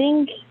I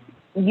think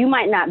you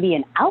might not be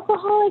an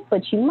alcoholic,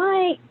 but you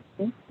might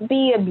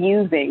be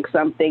abusing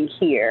something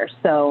here.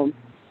 So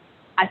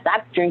I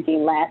stopped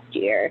drinking last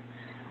year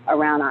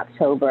around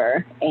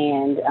October.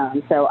 And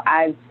so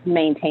I've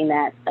maintained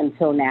that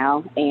until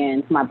now.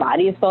 And my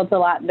body has felt a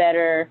lot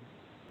better.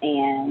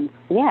 And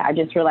I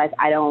just realized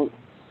I don't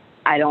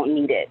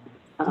need it.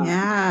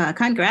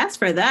 Congrats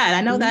for that.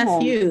 I know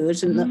that's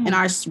huge in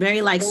our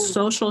very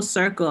social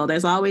circle.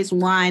 There's always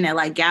wine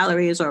at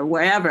galleries or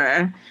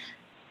wherever.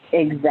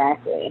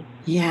 Exactly.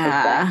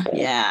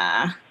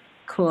 Yeah.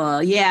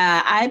 Cool.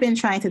 Yeah, I've been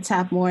trying to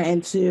tap more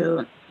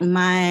into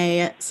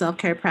my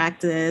self-care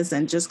practice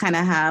and just kind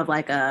of have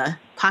a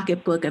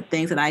pocketbook of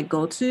things that I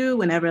go to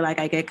whenever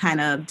I get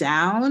kind of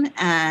down.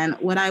 And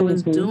what I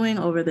was doing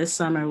over this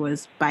summer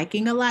was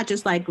biking a lot,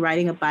 just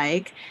riding a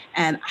bike.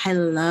 And I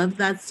love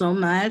that so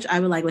much.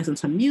 I would listen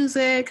to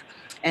music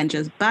and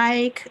just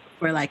bike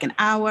for an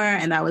hour.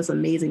 And that was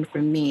amazing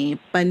for me.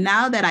 But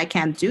now that I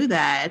can't do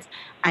that,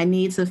 I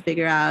need to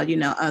figure out,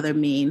 other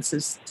means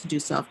to do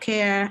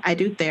self-care. I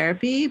do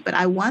therapy, but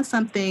I want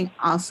something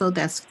also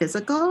that's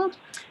physical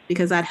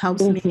because that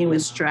helps me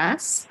with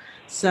stress.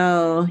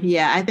 So,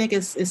 I think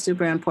it's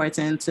super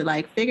important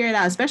to figure it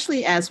out,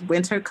 especially as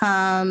winter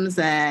comes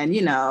and,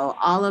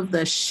 all of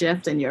the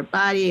shift in your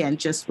body and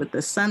just with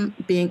the sun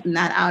being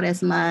not out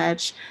as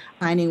much,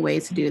 finding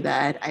ways to do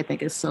that, I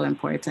think is so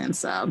important.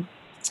 So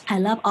I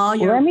love all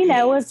your Let me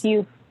know if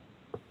you,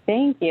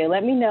 thank you.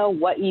 Let me know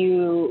what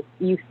you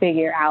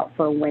figure out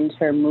for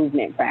winter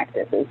movement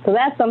practices. So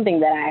that's something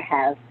that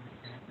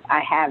I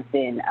have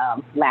been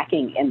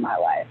lacking in my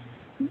life,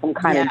 some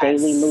kind of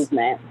daily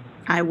movement.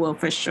 I will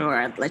for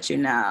sure let you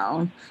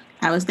know.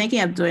 I was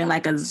thinking of doing a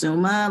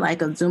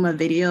Zumba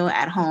video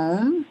at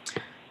home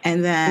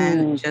and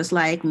then just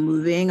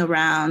moving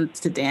around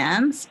to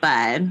dance,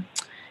 but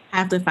I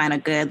have to find a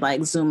good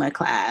Zumba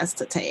class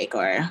to take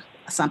or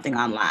something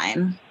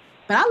online.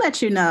 But I'll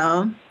let you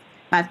know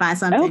if I find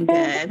something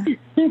good.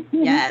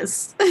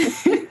 Yes.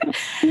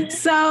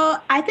 So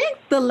I think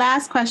the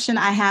last question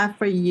I have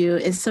for you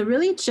is to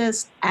really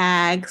just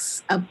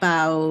ask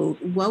about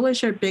what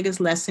was your biggest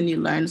lesson you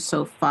learned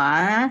so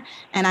far?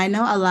 And I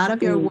know a lot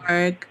of your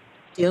work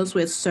deals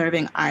with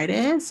serving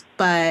artists,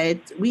 but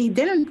we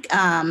didn't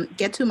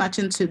get too much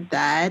into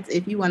that.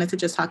 If you wanted to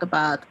just talk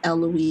about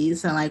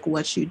Eloise and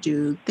what you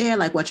do there,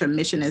 what your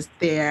mission is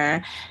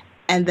there,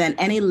 and then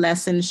any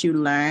lessons you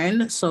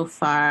learned so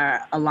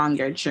far along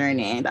your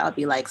journey, that would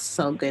be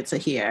so good to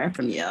hear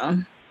from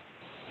you.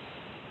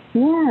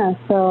 Yeah,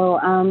 so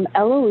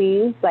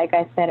Eloise, like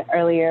I said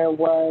earlier,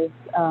 was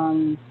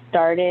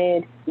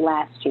started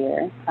last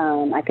year.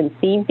 I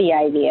conceived the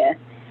idea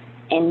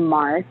in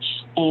March,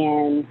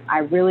 and I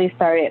really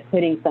started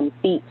putting some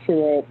feet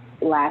to it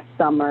last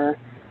summer.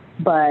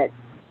 But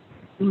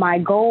my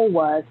goal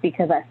was,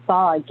 because I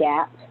saw a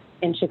gap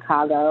in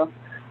Chicago,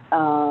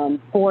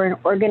 for an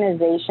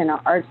organization, an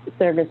arts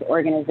service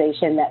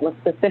organization that was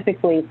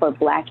specifically for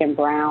Black and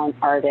Brown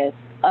artists,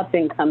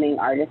 up-and-coming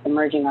artists,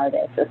 emerging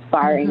artists,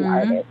 aspiring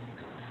artists.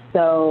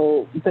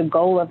 So the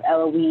goal of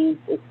Eloise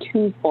is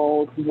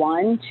twofold.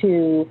 One,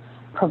 to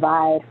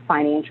provide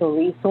financial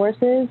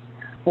resources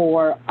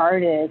for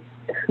artists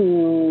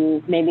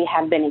who maybe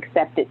have been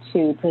accepted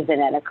to present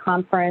at a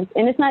conference.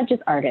 And it's not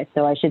just artists,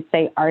 so I should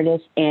say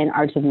artists and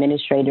arts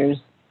administrators,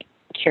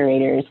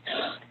 curators.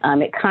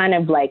 It kind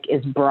of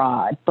is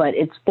broad, but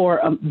it's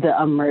for the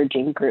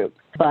emerging group.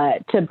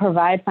 But to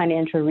provide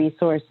financial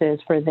resources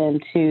for them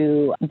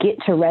to get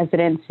to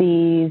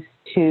residencies,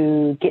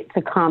 to get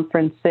to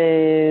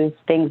conferences,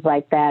 things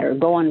like that, or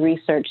go on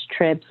research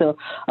trips. So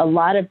a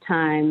lot of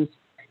times,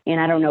 and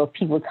I don't know if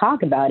people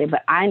talk about it,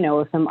 but I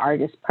know some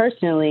artists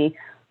personally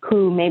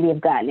who maybe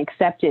have gotten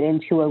accepted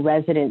into a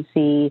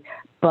residency,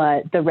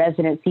 but the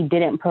residency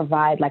didn't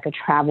provide like a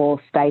travel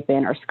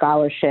stipend or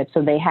scholarship,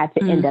 so they had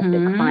to end up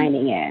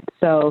declining it.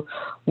 So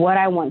what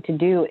I want to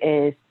do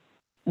is,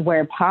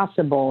 where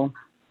possible,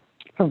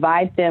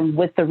 provide them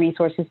with the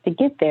resources to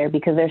get there,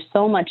 because there's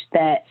so much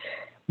that,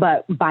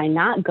 but by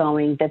not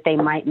going, that they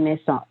might miss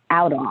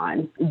out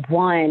on.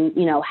 One,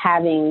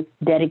 having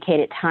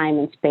dedicated time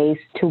and space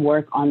to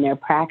work on their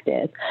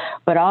practice,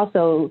 but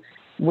also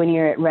when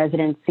you're at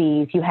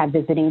residencies, you have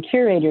visiting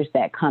curators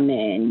that come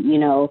in,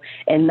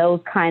 and those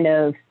kind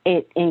of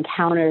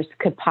encounters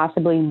could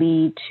possibly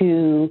lead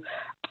to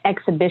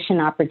exhibition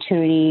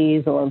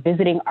opportunities or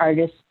visiting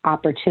artist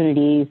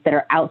opportunities that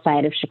are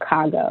outside of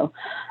Chicago.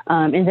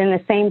 And then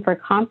the same for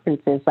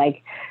conferences,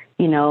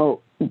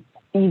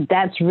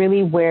 that's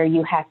really where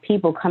you have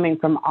people coming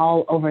from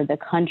all over the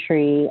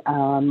country,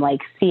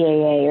 like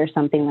CAA or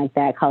something like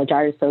that, College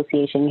Art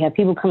Association. You have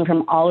people coming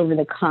from all over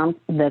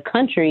the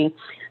country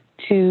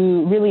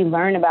to really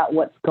learn about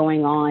what's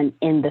going on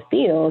in the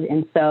field.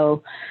 And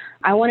so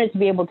I wanted to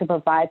be able to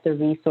provide the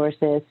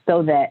resources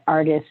so that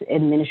artists,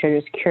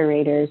 administrators,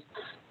 curators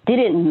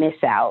didn't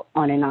miss out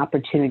on an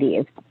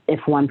opportunity if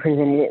one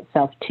presented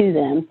itself to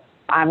them.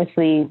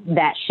 Obviously,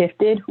 that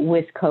shifted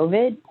with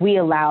COVID. We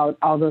allowed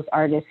all those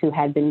artists who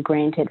had been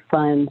granted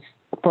funds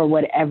for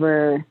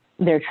whatever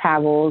their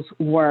travels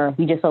were,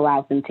 we just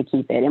allowed them to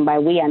keep it. And by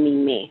we, I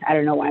mean me. I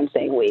don't know why I'm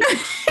saying we.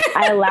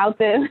 I allowed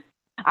them.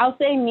 I'll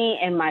say me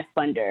and my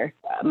funders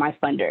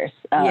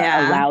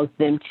allows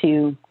them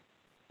to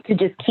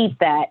just keep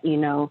that,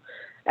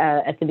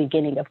 at the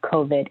beginning of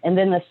COVID. And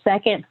then the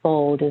second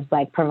fold is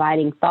like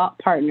providing thought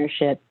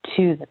partnership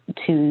to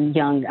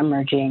young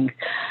emerging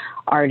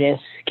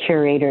artists,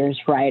 curators,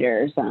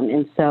 writers.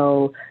 And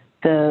so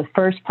the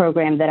first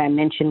program that I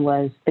mentioned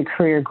was the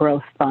Career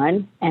Growth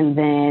Fund, and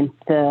then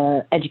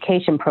the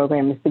education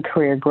program is the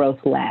Career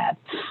Growth Lab.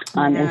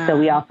 And so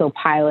we also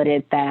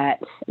piloted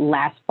that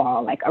last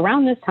fall, like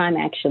around this time,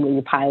 actually,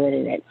 we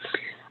piloted it.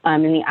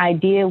 And the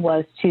idea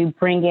was to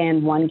bring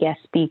in one guest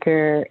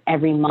speaker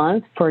every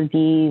month for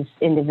these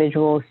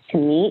individuals to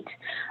meet,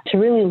 to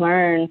really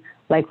learn,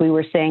 like we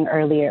were saying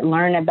earlier,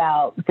 learn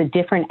about the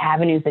different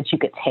avenues that you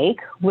could take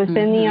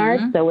within the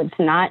arts. So it's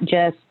not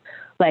just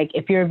like,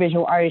 if you're a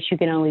visual artist, you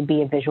can only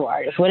be a visual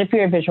artist. What if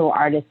you're a visual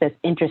artist that's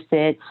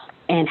interested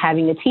in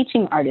having a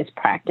teaching artist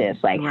practice?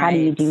 Like, how do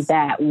you do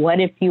that?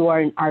 What if you are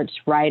an arts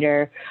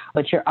writer,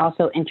 but you're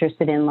also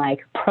interested in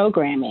like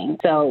programming?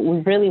 So we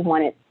really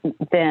wanted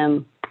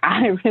them,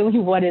 I really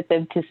wanted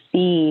them to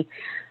see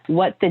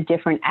what the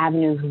different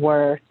avenues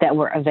were that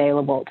were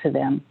available to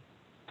them.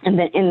 And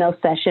then in those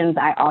sessions,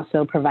 I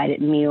also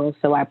provided meals.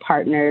 So I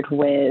partnered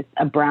with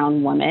a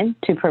brown woman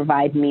to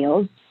provide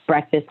meals,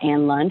 breakfast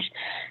and lunch,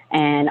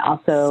 and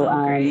also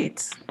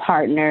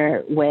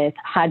partner with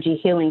Haji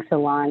Healing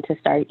Salon to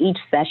start each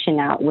session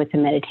out with a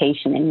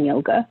meditation and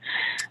yoga.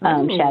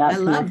 Shout out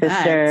to my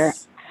sister.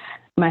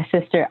 My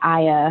sister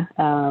Aya,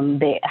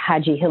 the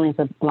Haji Healing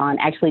Salon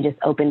actually just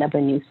opened up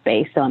a new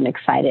space, so I'm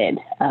excited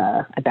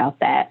about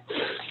that.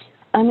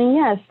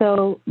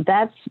 So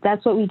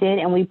that's what we did,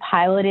 and we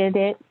piloted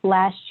it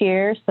last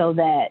year so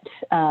that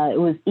it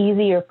was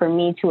easier for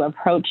me to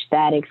approach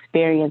that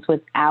experience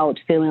without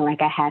feeling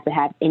like I had to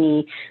have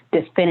any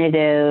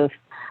definitive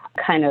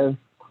kind of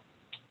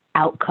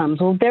outcomes.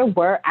 Well, there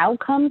were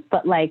outcomes,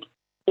 but like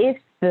if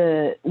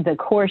the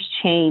course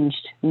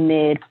changed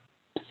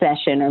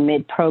mid-session or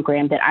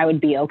mid-program, that I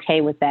would be okay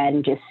with that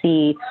and just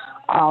see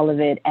all of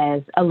it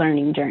as a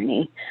learning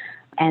journey.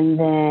 And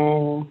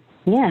then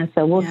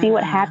so we'll see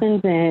what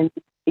happens in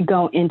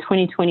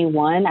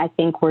 2021. I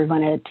think we're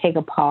going to take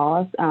a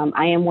pause.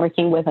 I am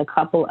working with a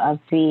couple of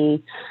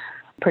the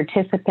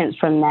participants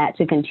from that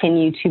to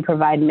continue to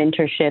provide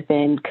mentorship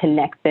and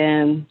connect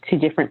them to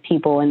different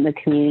people in the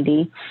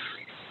community.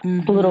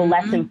 It's a little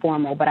less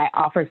informal, but I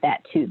offered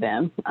that to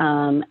them.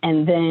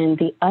 And then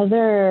the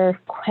other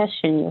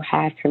question you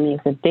had for me is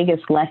the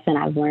biggest lesson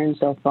I've learned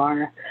so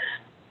far.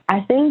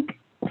 I think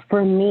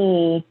for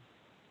me,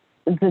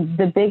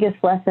 the biggest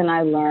lesson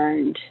I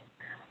learned,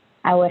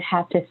 I would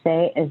have to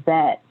say, is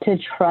that to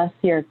trust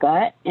your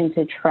gut and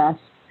to trust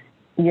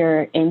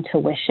your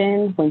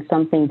intuition when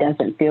something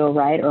doesn't feel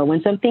right or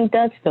when something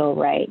does feel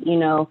right.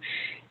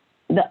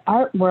 The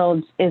art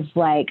world is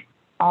like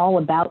all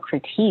about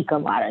critique a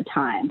lot of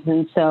times.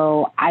 And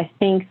so I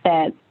think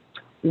that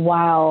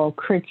while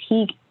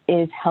critique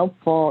is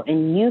helpful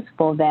and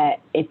useful,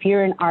 that if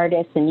you're an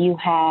artist and you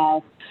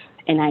have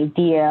an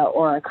idea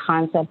or a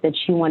concept that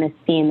you want to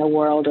see in the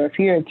world, or if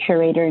you're a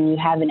curator and you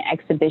have an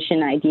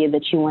exhibition idea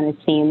that you want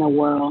to see in the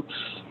world,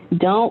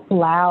 don't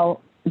allow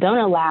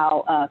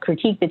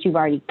critique that you've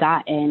already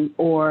gotten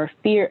or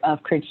fear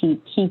of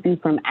critique keep you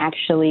from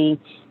actually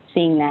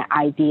seeing that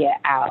idea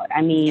out.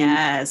 I mean,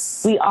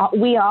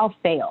 we all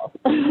fail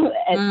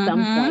at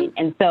some point.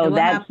 And so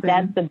that's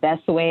the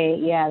best way.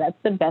 Yeah, that's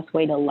the best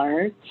way to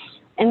learn.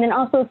 And then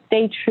also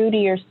stay true to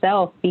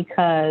yourself,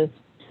 because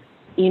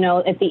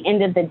at the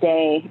end of the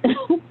day,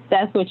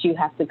 that's what you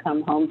have to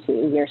come home to,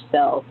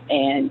 yourself.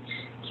 And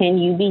can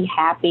you be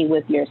happy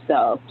with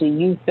yourself? Do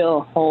you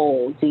feel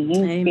whole? Do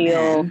you Amen.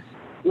 feel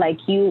like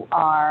you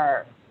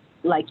are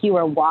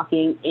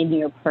walking in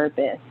your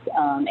purpose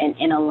and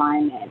in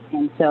alignment?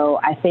 And so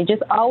I say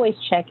just always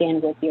check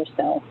in with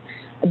yourself.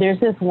 There's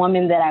this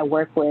woman that I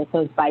work with.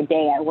 So it's by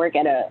day. I work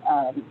at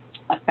a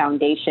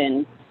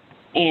foundation.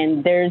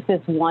 And there's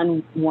this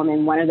one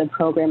woman, one of the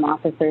program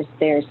officers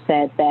there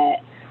said that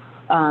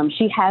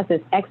she has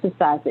this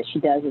exercise that she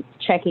does. It's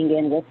checking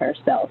in with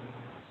herself.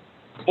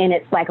 And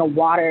it's like a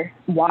water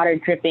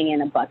dripping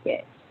in a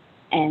bucket.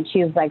 And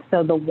she was like,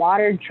 so the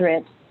water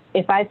drips.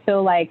 If I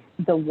feel like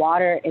the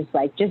water is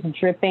like just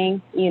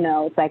dripping,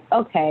 it's like,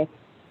 okay,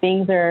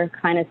 things are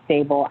kind of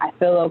stable. I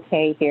feel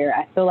okay here.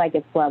 I feel like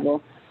it's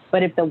level.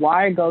 But if the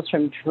water goes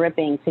from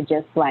dripping to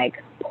just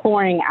like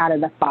pouring out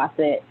of the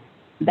faucet,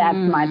 that's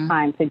my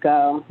time to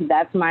go.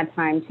 That's my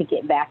time to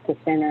get back to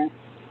center.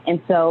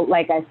 And so,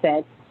 like I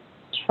said,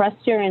 trust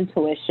your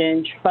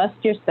intuition, trust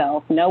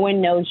yourself. No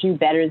one knows you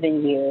better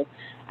than you.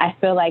 I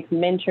feel like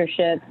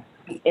mentorship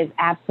is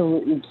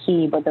absolutely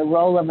key, but the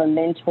role of a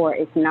mentor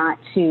is not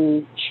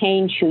to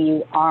change who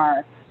you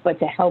are, but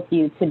to help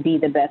you to be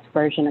the best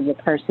version of the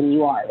person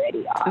you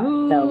already are.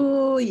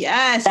 Ooh,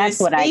 yes. That's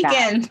what I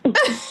got.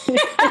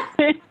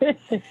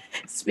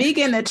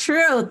 Speaking the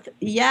truth.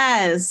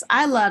 Yes.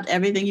 I loved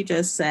everything you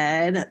just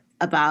said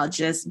about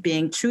just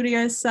being true to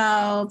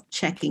yourself,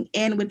 checking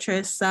in with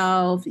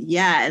yourself.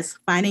 Yes.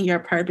 Finding your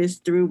purpose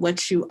through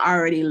what you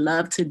already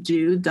love to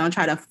do. Don't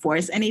try to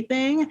force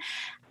anything.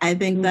 I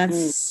think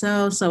that's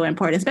so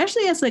important,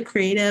 especially as a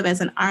creative,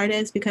 as an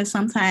artist, because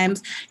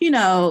sometimes,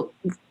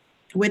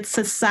 with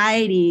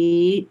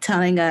society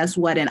telling us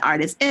what an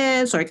artist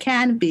is or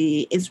can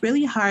be, it's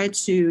really hard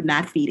to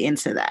not feed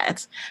into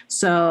that.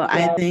 So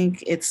I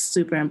think it's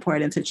super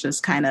important to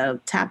just kind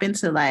of tap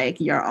into like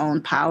your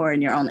own power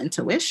and your own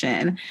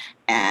intuition.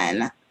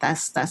 And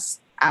that's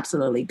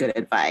absolutely good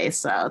advice.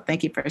 So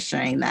thank you for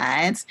sharing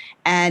that.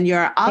 And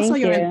your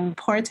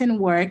important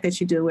work that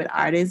you do with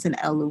artists and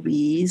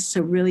Eloise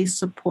to really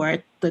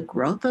support the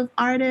growth of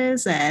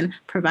artists and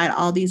provide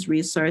all these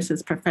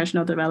resources,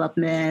 professional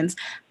development,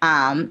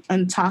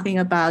 and talking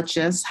about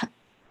just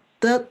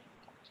the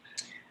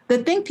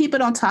thing people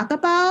don't talk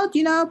about.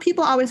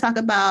 People always talk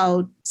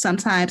about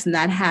sometimes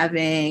not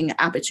having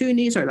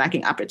opportunities or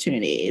lacking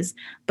opportunities.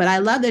 But I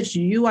love that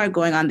you are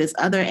going on this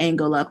other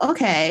angle of,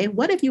 okay,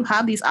 what if you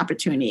have these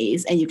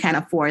opportunities and you can't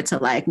afford to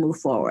like move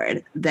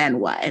forward? Then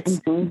what?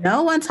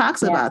 No one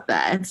talks about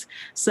that.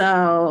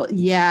 So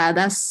yeah,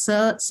 that's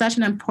such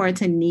an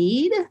important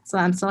need. So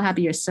I'm so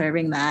happy you're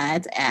serving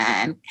that.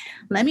 And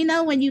let me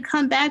know when you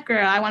come back,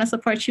 girl. I want to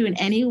support you in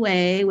any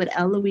way with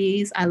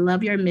Eloise. I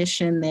love your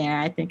mission there.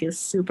 I think it's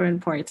super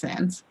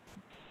important.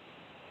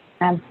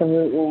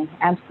 Absolutely.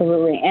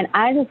 And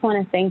I just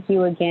want to thank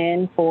you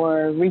again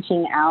for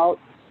reaching out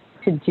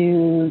to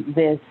do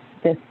this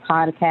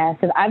podcast,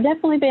 because I've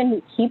definitely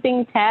been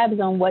keeping tabs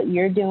on what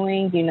you're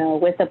doing,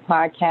 with the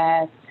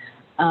podcast,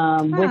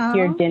 with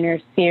your dinner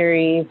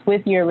series,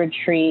 with your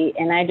retreat.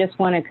 And I just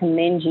want to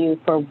commend you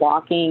for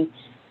walking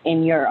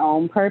in your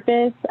own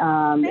purpose.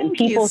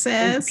 Thank you,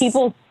 sis.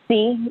 People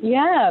see,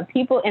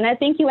 and I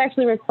think you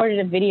actually recorded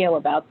a video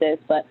about this,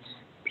 but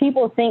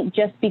people think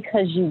just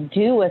because you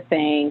do a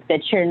thing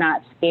that you're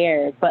not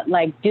scared, but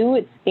like do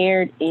it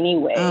scared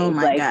anyway. Oh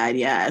my God,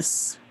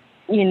 yes.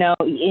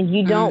 And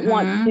you don't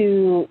want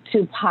to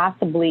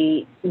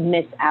possibly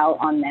miss out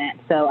on that.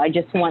 So I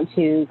just want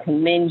to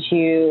commend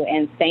you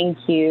and thank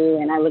you.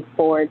 And I look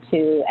forward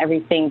to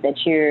everything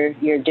that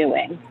you're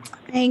doing.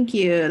 Thank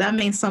you. That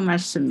means so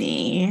much to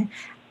me.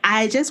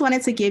 I just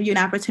wanted to give you an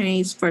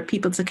opportunity for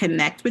people to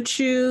connect with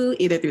you,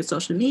 either through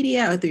social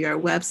media or through your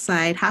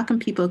website. How can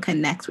people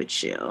connect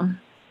with you?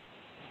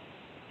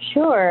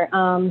 Sure.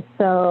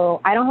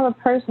 So I don't have a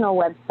personal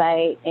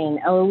website, and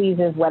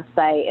Eloise's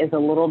website is a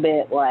little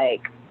bit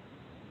like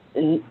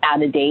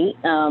out of date,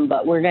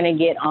 but we're going to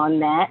get on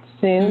that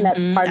soon. That's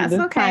part of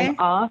this time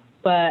off.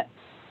 But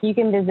you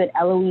can visit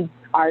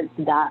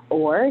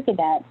EloiseArts.org.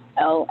 That's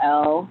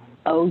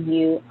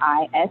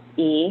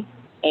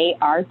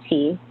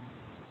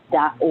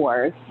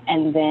LLOUISEART.org.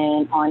 And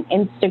then on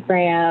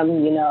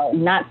Instagram,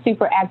 not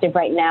super active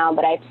right now,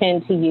 but I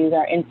tend to use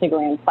our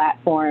Instagram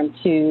platform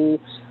to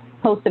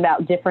post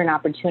about different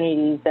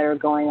opportunities that are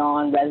going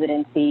on,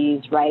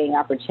 residencies, writing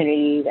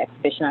opportunities,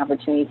 exhibition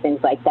opportunities,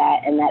 things like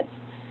that. And that's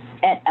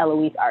at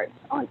Eloise Arts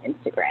on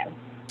Instagram.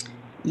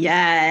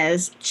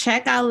 Yes.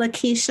 Check out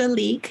Lakeisha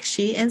Leak.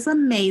 She is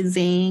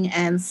amazing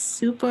and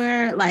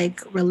super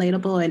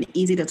relatable and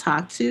easy to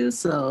talk to.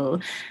 So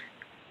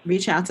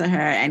reach out to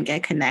her and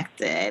get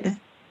connected.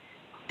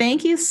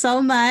 Thank you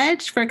so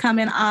much for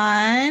coming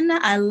on.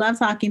 I love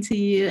talking to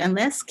you, and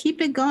let's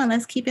keep it going.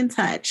 Let's keep in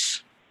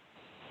touch.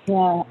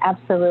 Yeah,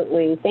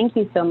 absolutely. Thank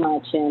you so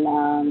much,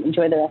 and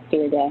enjoy the rest of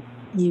your day.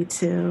 You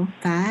too.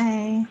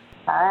 Bye.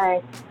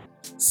 Bye.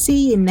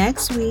 See you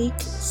next week,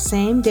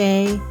 same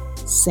day,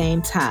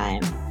 same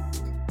time.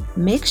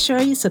 Make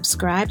sure you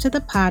subscribe to the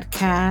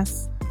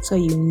podcast so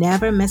you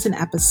never miss an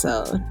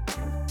episode.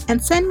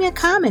 And send me a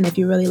comment if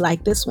you really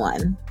like this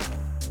one.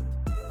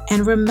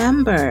 And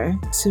remember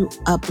to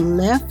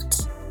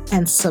uplift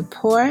and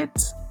support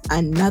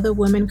another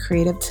woman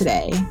creative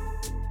today.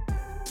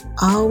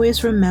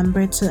 Always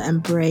remember to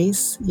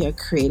embrace your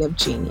creative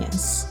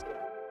genius.